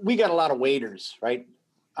 We got a lot of waiters, right?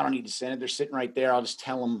 I don't need to send it. They're sitting right there. I'll just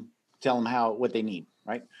tell them what they need,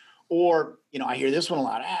 right? Or, I hear this one a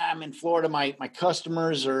lot. I'm in Florida. My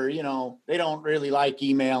customers are, they don't really like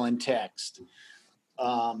email and text.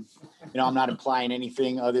 I'm not implying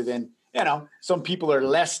anything other than, some people are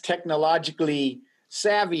less technologically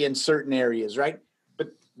savvy in certain areas, right?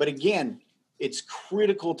 But again, it's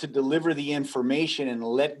critical to deliver the information and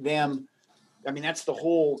let them, that's the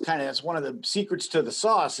whole that's one of the secrets to the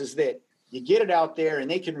sauce, is that you get it out there and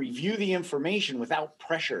they can review the information without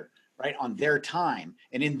pressure, right? On their time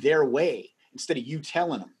and in their way, instead of you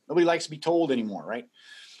telling them. Nobody likes to be told anymore, right?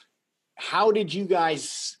 How did you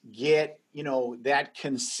guys get, that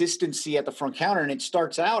consistency at the front counter? And it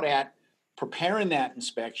starts out at preparing that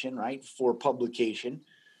inspection, right, for publication,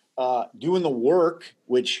 doing the work,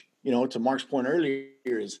 which, to Mark's point earlier,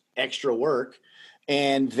 is extra work,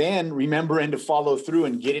 and then remembering to follow through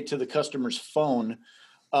and get it to the customer's phone.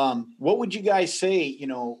 What would you guys say,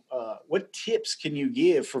 what tips can you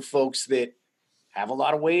give for folks that have a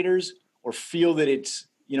lot of waiters or feel that it's,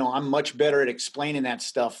 I'm much better at explaining that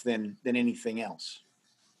stuff than anything else?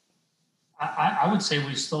 I would say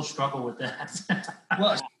we still struggle with that.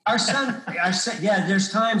 Well, our son, yeah,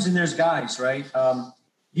 there's times and there's guys, right?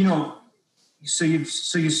 So you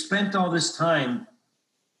spent all this time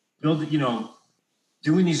doing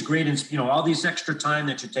these great, all these extra time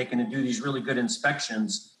that you're taking to do these really good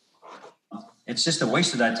inspections. It's just a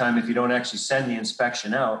waste of that time if you don't actually send the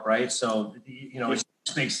inspection out, right? So, it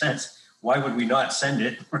just makes sense. Why would we not send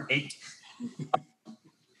it, right?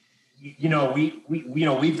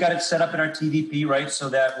 We've got it set up in our TVP, right? So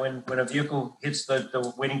that when a vehicle hits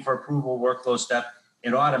the waiting for approval workflow step,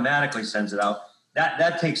 it automatically sends it out.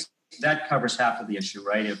 That covers half of the issue,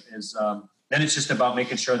 right? Then it's just about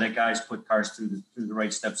making sure that guys put cars through the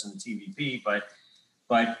right steps in the TVP.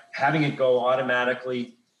 But having it go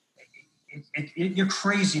automatically, you're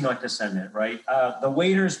crazy not to send it, right? The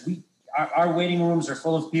waiters, our waiting rooms are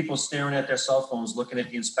full of people staring at their cell phones, looking at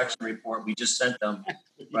the inspection report we just sent them,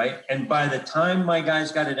 right? And by the time my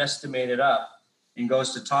guys got it estimated up and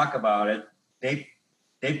goes to talk about it, they've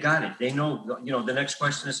got it. They know, the next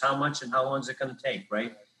question is how much and how long is it going to take,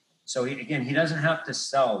 right? So he doesn't have to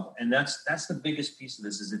sell, and that's the biggest piece of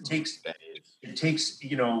this. Is it takes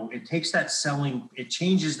that selling. It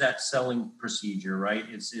changes that selling procedure, right?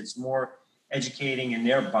 It's more educating, and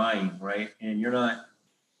they're buying, right? And you're not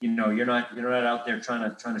out there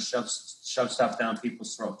trying to shove stuff down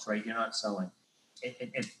people's throats, right? You're not selling.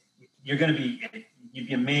 You'd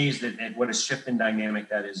be amazed at what a shift in dynamic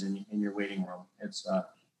that is in your waiting room. It's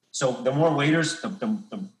so the more waiters, the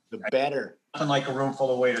better. Nothing like a room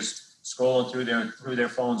full of waiters scrolling through their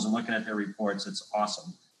phones and looking at their reports. It's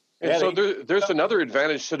awesome. And so there's another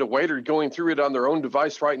advantage to the waiter going through it on their own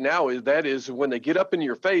device right now. Is when they get up in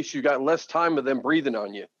your face, you got less time of them breathing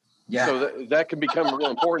on you. Yeah. So that can become real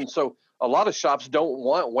important. So a lot of shops don't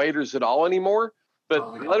want waiters at all anymore.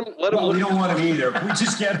 But let them. We don't want them either. We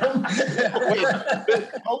just get them.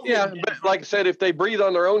 But like I said, if they breathe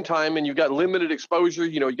on their own time and you've got limited exposure,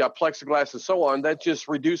 you got plexiglass and so on, that just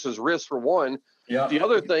reduces risk for one. Yeah. The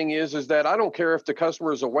other thing is that I don't care if the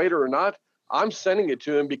customer is a waiter or not. I'm sending it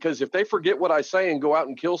to them because if they forget what I say and go out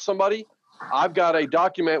and kill somebody, I've got a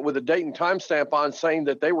document with a date and time stamp on saying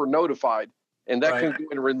that they were notified, and that can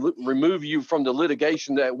remove you from the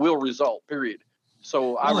litigation that will result. Period.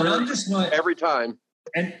 So every time.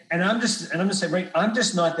 And I'm just saying, right, I'm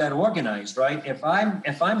just not that organized, right? If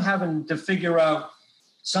I'm having to figure out,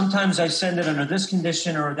 sometimes I send it under this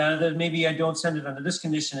condition or that, maybe I don't send it under this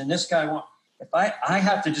condition, and this guy won't. If I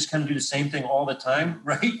have to just kind of do the same thing all the time,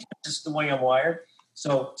 right? Just the way I'm wired.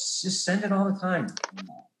 So just send it all the time.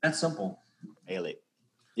 That's simple. Haley.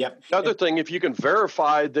 Yep. The other thing, if you can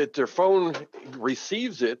verify that their phone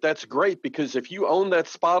receives it, that's great, because if you own that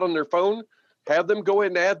spot on their phone, have them go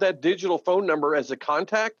ahead and add that digital phone number as a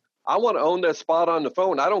contact. I want to own that spot on the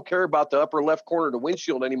phone. I don't care about the upper left corner of the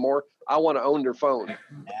windshield anymore. I want to own their phone. Right.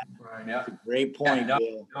 Yeah. Great point. No,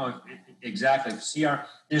 exactly. See,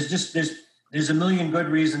 there's there's a million good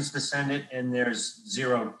reasons to send it, and there's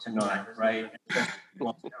zero to not, right?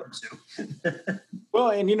 Well,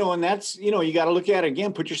 and and that's you got to look at it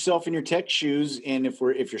again. Put yourself in your tech shoes, and if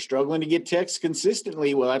you're struggling to get texts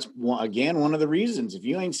consistently, well, that's one of the reasons. If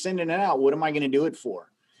you ain't sending it out, what am I going to do it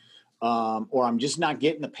for? Or I'm just not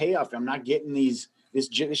getting the payoff. I'm not getting these. This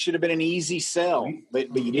should have been an easy sell,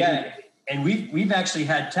 but you didn't. Yeah, and we've actually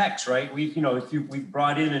had techs, right? We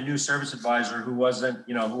brought in a new service advisor who wasn't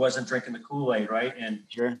drinking the Kool-Aid, right? And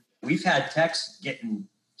sure, we've had techs getting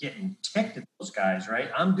ticked at those guys, right?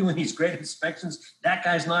 I'm doing these great inspections. That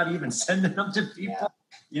guy's not even sending them to people.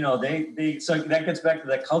 Yeah. They so that gets back to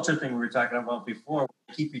that culture thing we were talking about before.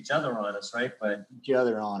 We keep each other honest, right? But each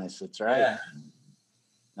other honest. That's right. Yeah.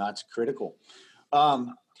 No, it's critical.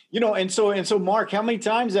 And so Mark, how many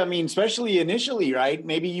times, I mean, especially initially, right?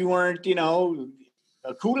 Maybe you weren't,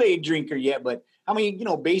 a Kool-Aid drinker yet, but how many,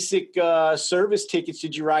 basic service tickets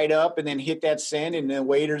did you write up and then hit that send and the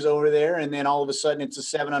waiter's over there and then all of a sudden it's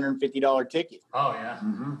a $750 ticket? Oh yeah.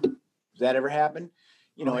 Mm-hmm. Does that ever happen?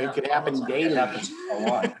 It could happen daily. It happens a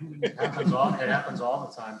lot. It happens all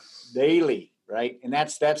the time. Daily, right? And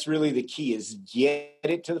that's really the key is get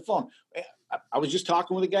it to the phone. I was just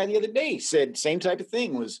talking with a guy the other day, said same type of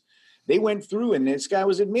thing was they went through and this guy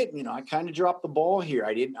was admitting, I kind of dropped the ball here.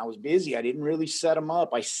 I was busy. I didn't really set them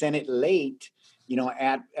up. I sent it late,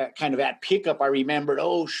 at pickup. I remembered,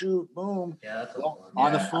 oh shoot, boom. Yeah, that's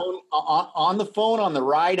on the phone on the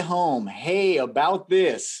ride home. Hey, about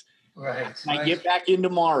this. Right. I get back in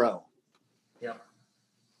tomorrow. Yep.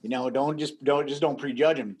 Don't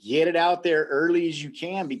prejudge them. Get it out there early as you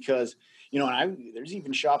can because there's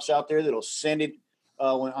even shops out there that'll send it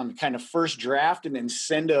on the kind of first draft and then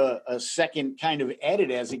send a second kind of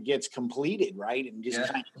edit as it gets completed, right? And just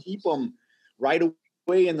kind of keep them right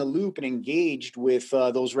away in the loop and engaged with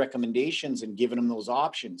those recommendations and giving them those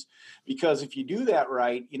options. Because if you do that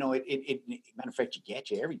right, matter of fact, you get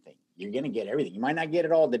everything. You're going to get everything. You might not get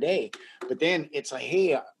it all today, but then it's like,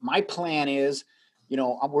 hey, my plan is,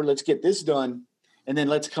 let's get this done. And then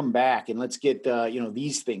let's come back and let's get,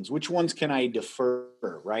 these things. Which ones can I defer,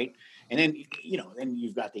 right? And then, then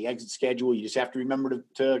you've got the exit schedule. You just have to remember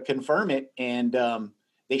to confirm it, and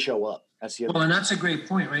they show up. That's the other. Well, and that's a great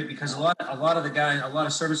point, right? Because a lot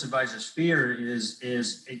of service advisors' fear is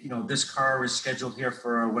this car is scheduled here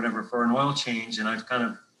for an oil change, and I've kind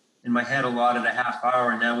of in my head allotted a half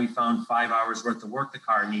hour, and now we found 5 hours worth of work the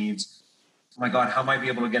car needs. Oh my God, how am I be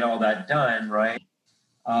able to get all that done, right?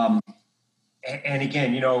 And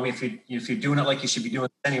again, if you're doing it like you should be doing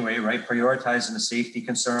it anyway, right? Prioritizing the safety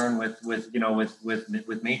concern with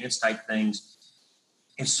maintenance type things.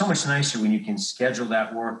 It's so much nicer when you can schedule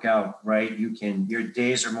that work out, right? Your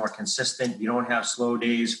days are more consistent. You don't have slow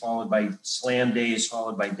days followed by slam days,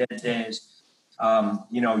 followed by dead days.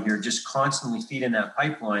 You're just constantly feeding that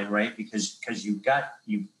pipeline, right? Because you've got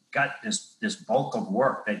this bulk of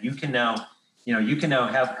work that you can now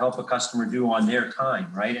help a customer do on their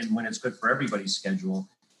time, right? And when it's good for everybody's schedule,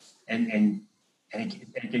 and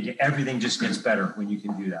everything just gets better when you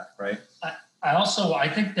can do that, right? I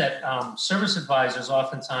think that service advisors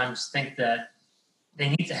oftentimes think that they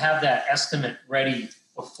need to have that estimate ready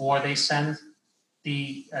before they send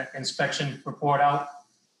the inspection report out,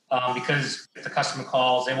 because if the customer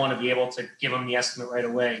calls, they want to be able to give them the estimate right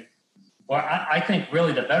away. Well, I think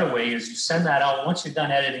really the better way is you send that out. Once you're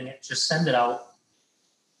done editing it, just send it out.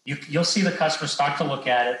 You'll see the customer start to look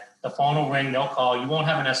at it. The phone will ring. They'll call. You won't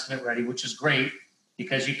have an estimate ready, which is great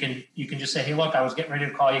because you can just say, hey, look, I was getting ready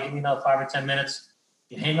to call you. Give me another 5 or 10 minutes.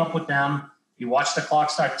 You hang up with them. You watch the clock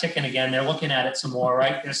start ticking again. They're looking at it some more,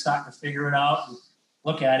 right? They're starting to figure it out and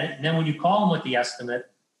look at it. And then when you call them with the estimate,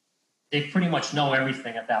 they pretty much know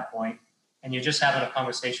everything at that point. And you're just having a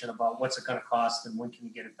conversation about what's it going to cost and when can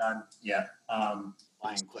you get it done. Yeah.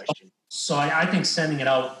 Line question. So I think sending it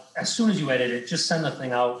out, as soon as you edit it, just send the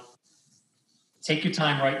thing out. Take your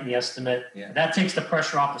time writing the estimate. Yeah. That takes the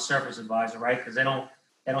pressure off the service advisor, right? Because they don't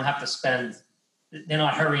have to spend, they're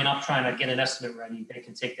not hurrying up trying to get an estimate ready. They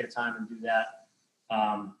can take their time and do that.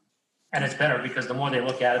 And it's better because the more they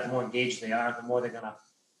look at it, the more engaged they are, the more they're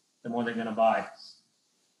gonna buy.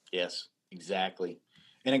 Yes, exactly.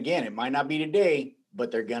 And again, it might not be today,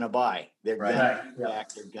 but they're going to buy. They're going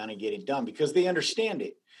to get it done because they understand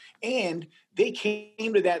it. And they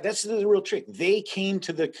came to that. That's the real trick. They came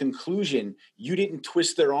to the conclusion. You didn't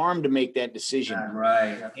twist their arm to make that decision.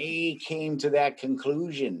 Right. They came to that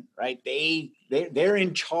conclusion, right? They're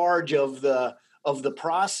in charge of the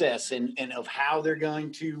process and of how they're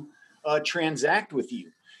going to transact with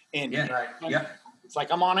you. And it's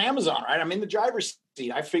like I'm on Amazon, right? I'm in the driver's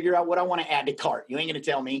seat. I figure out what I want to add to cart. You ain't going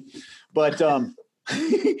to tell me. But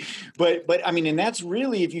but I mean, and that's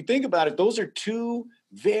really, if you think about it, those are two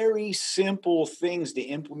very simple things to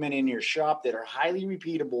implement in your shop that are highly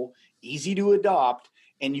repeatable, easy to adopt,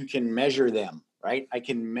 and you can measure them, right? I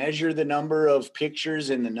can measure the number of pictures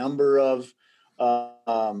and the number of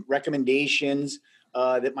recommendations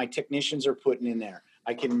that my technicians are putting in there.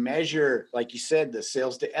 I can measure, like you said, the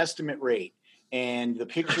sales to estimate rate and the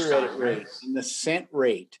picture edit rate and the scent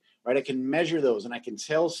rate, right? I can measure those and I can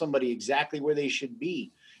tell somebody exactly where they should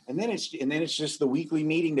be. And then it's just the weekly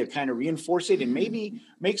meeting to kind of reinforce it and maybe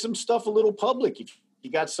make some stuff a little public. If you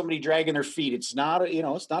got somebody dragging their feet, it's not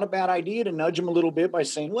a bad idea to nudge them a little bit by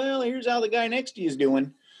saying, well, here's how the guy next to you is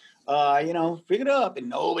doing. Pick it up. And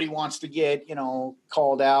nobody wants to get,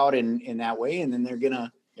 called out in that way. And then they're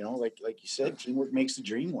gonna, like you said, teamwork makes the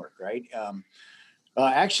dream work, right?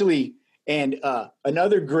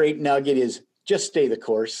 Another great nugget is just stay the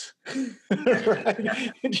course.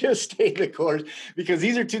 Right? Just stay the course, because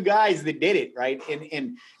these are two guys that did it, right?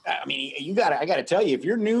 And I mean, I got to tell you, if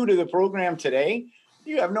you're new to the program today,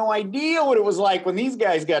 you have no idea what it was like when these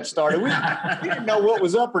guys got started. We didn't know what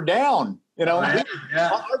was up or down.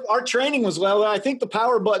 Our training was, I think the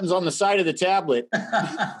power button's on the side of the tablet. And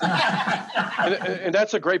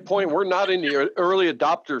that's a great point. We're not in the early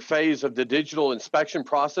adopter phase of the digital inspection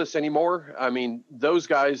process anymore. I mean, those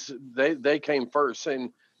guys, they came first.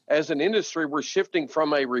 And as an industry, we're shifting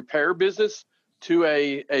from a repair business to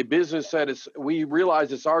a business that we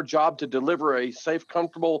realize it's our job to deliver a safe,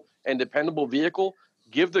 comfortable, and dependable vehicle,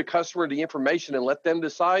 give the customer the information and let them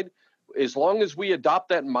decide. As long as we adopt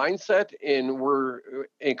that mindset and we're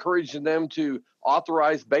encouraging them to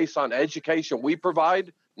authorize based on education we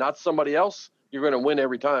provide, not somebody else, you're going to win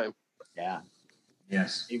every time. Yeah.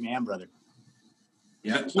 Yes. Amen, brother.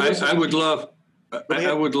 Yeah. I would love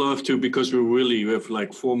to, because we have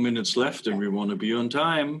like 4 minutes left and we want to be on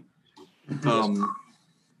time.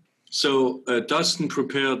 So Dustin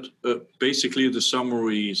prepared basically the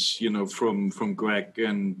summaries, from Greg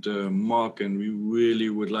and Mark, and we really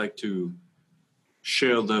would like to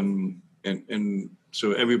share them, and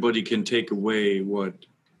so everybody can take away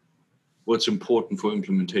what's important for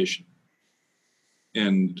implementation.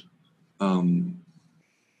 And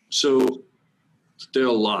so there are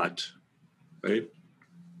a lot, right?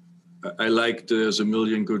 I like there's a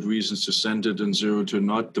million good reasons to send it and 0 to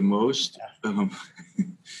not the most.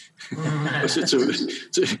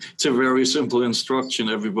 It's a very simple instruction.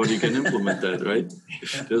 Everybody can implement that, right?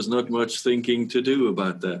 There's not much thinking to do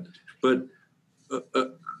about that. But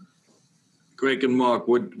Greg and Mark,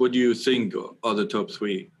 what do you think are the top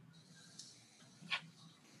 3?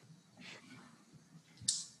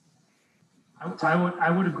 I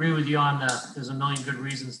would agree with you on there's a million good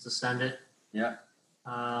reasons to send it. Yeah.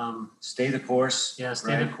 Stay the course. Yeah,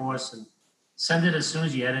 stay the course and send it as soon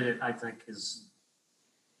as you edit it, I think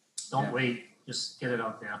don't wait, just get it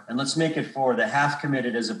out there. And let's make it for the half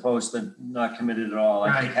committed as opposed to not committed at all.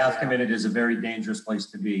 I think half committed is a very dangerous place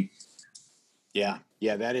to be. Yeah,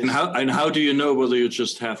 that is. And how do you know whether you're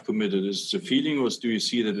just half committed? Is it a feeling, or do you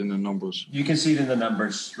see that in the numbers? You can see it in the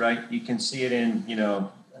numbers, right? You can see it in, you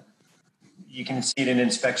can see it in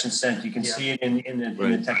inspection sent. You can see it in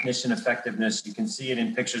the technician effectiveness. You can see it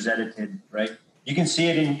in pictures edited, right? You can see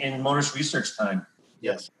it in motorist research time.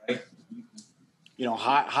 Yes. Right.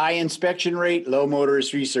 High inspection rate, low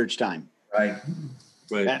motorist research time. Right.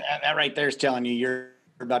 That right there is telling you you're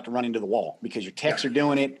about to run into the wall, because your techs are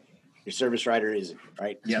doing it, your service writer isn't,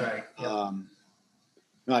 right? Yeah. Right. No,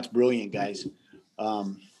 that's brilliant, guys.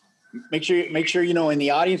 Make sure in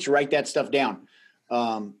the audience you write that stuff down.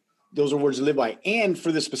 Those are words to live by. And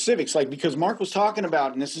for the specifics, because Mark was talking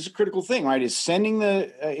about, and this is a critical thing, right, is sending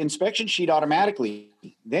the inspection sheet automatically.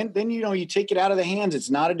 Then you take it out of the hands. It's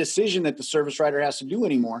not a decision that the service writer has to do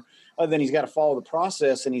anymore. Then he's got to follow the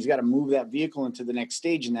process, and he's got to move that vehicle into the next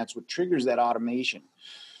stage, and that's what triggers that automation.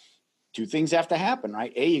 2 things have to happen,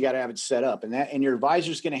 right? A, you got to have it set up, and your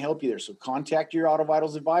advisor is going to help you there. So contact your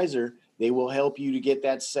AutoVitals advisor. They will help you to get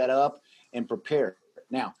that set up and prepare.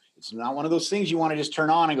 Now, it's not one of those things you want to just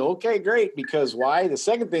turn on and go, okay, great. Because why? The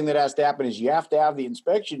second thing that has to happen is you have to have the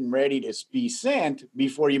inspection ready to be sent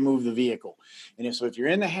before you move the vehicle. And if you're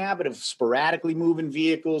in the habit of sporadically moving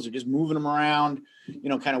vehicles or just moving them around,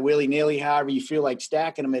 kind of willy-nilly, however you feel like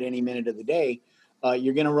stacking them at any minute of the day,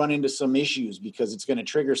 you're going to run into some issues, because it's going to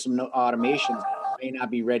trigger some automations that may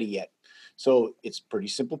not be ready yet. So it's pretty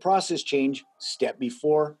simple process change. Step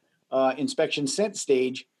before inspection sent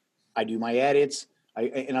stage, I do my edits.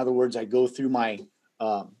 In other words, I go through my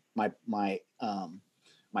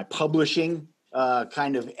publishing,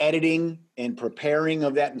 kind of editing and preparing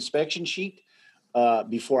of that inspection sheet.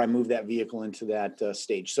 before I move that vehicle into that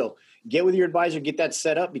stage. So get with your advisor, get that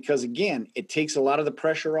set up, because again, it takes a lot of the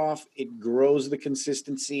pressure off. It grows the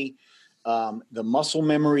consistency. The muscle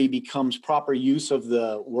memory becomes proper use of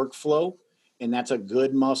the workflow, and that's a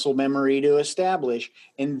good muscle memory to establish.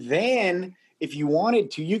 And then if you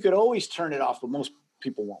wanted to, you could always turn it off, but most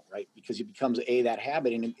people won't, right? Because it becomes that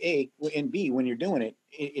habit, and B, when you're doing it,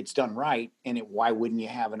 it's done right. And why wouldn't you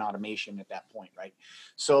have an automation at that point, right?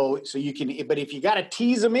 So you can, but if you got to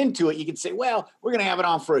tease them into it, you can say, well, we're going to have it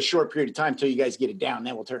on for a short period of time until you guys get it down.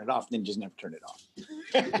 Then we'll turn it off. Then just never turn it off.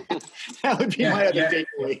 That would be my other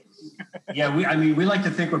takeaway. We like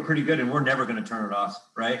to think we're pretty good, and we're never going to turn it off,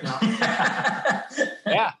 right?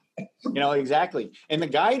 Yeah. Exactly. And the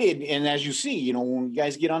guided, and as you see, when you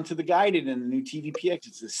guys get onto the guided and the new TVPX,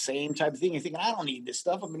 it's the same type of thing. You're thinking, I don't need this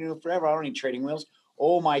stuff. I've been doing it forever. I don't need trading wheels.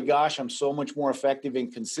 Oh my gosh, I'm so much more effective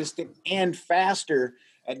and consistent and faster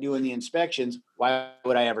at doing the inspections. Why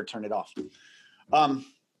would I ever turn it off?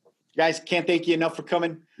 Guys, can't thank you enough for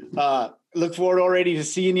coming. Look forward already to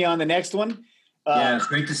seeing you on the next one. It's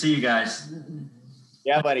great to see you guys.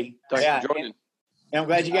 Yeah, buddy. Thanks for joining. And I'm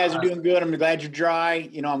glad you guys are doing good. I'm glad you're dry.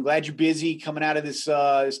 I'm glad you're busy coming out of this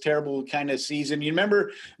terrible kind of season. You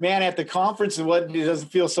remember, man, at the conference, it doesn't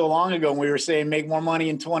feel so long ago when we were saying make more money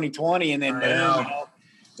in 2020, and then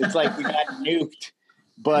it's like we got nuked.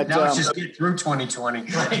 But now let's just get through 2020.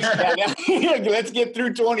 Let's get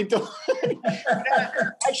through 2020.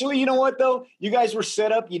 Actually, you know what, though? You guys were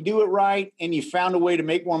set up. You do it right, and you found a way to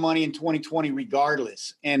make more money in 2020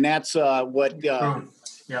 regardless. And that's what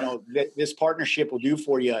this partnership will do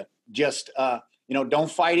for you. Just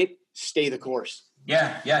don't fight it. Stay the course.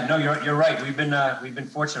 Yeah. No, you're right. We've been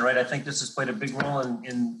fortunate, right? I think this has played a big role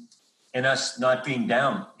in us not being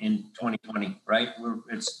down in 2020, right?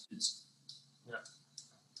 It's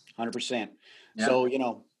 100%. Yeah. So,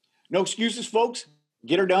 no excuses, folks.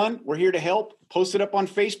 Get her done. We're here to help. Post it up on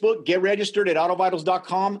Facebook. Get registered at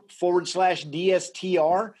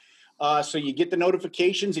autovitals.com/DSTR. So you get the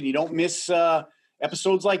notifications and you don't miss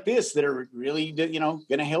episodes like this that are really, going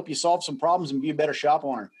to help you solve some problems and be a better shop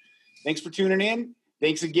owner. Thanks for tuning in.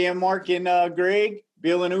 Thanks again, Mark and Greg,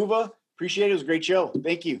 Bill and Uva. Appreciate it. It was a great show.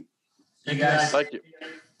 Thank you. Hey, guys. Thank you.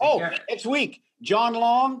 Next week, John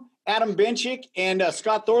Long, Adam Benchick, and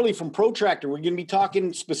Scott Thorley from Protractor. We're going to be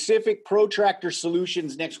talking specific Protractor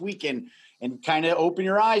solutions next week and kind of open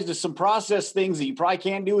your eyes to some process things that you probably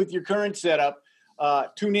can't do with your current setup.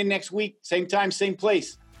 Tune in next week, same time, same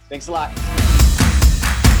place. Thanks a lot.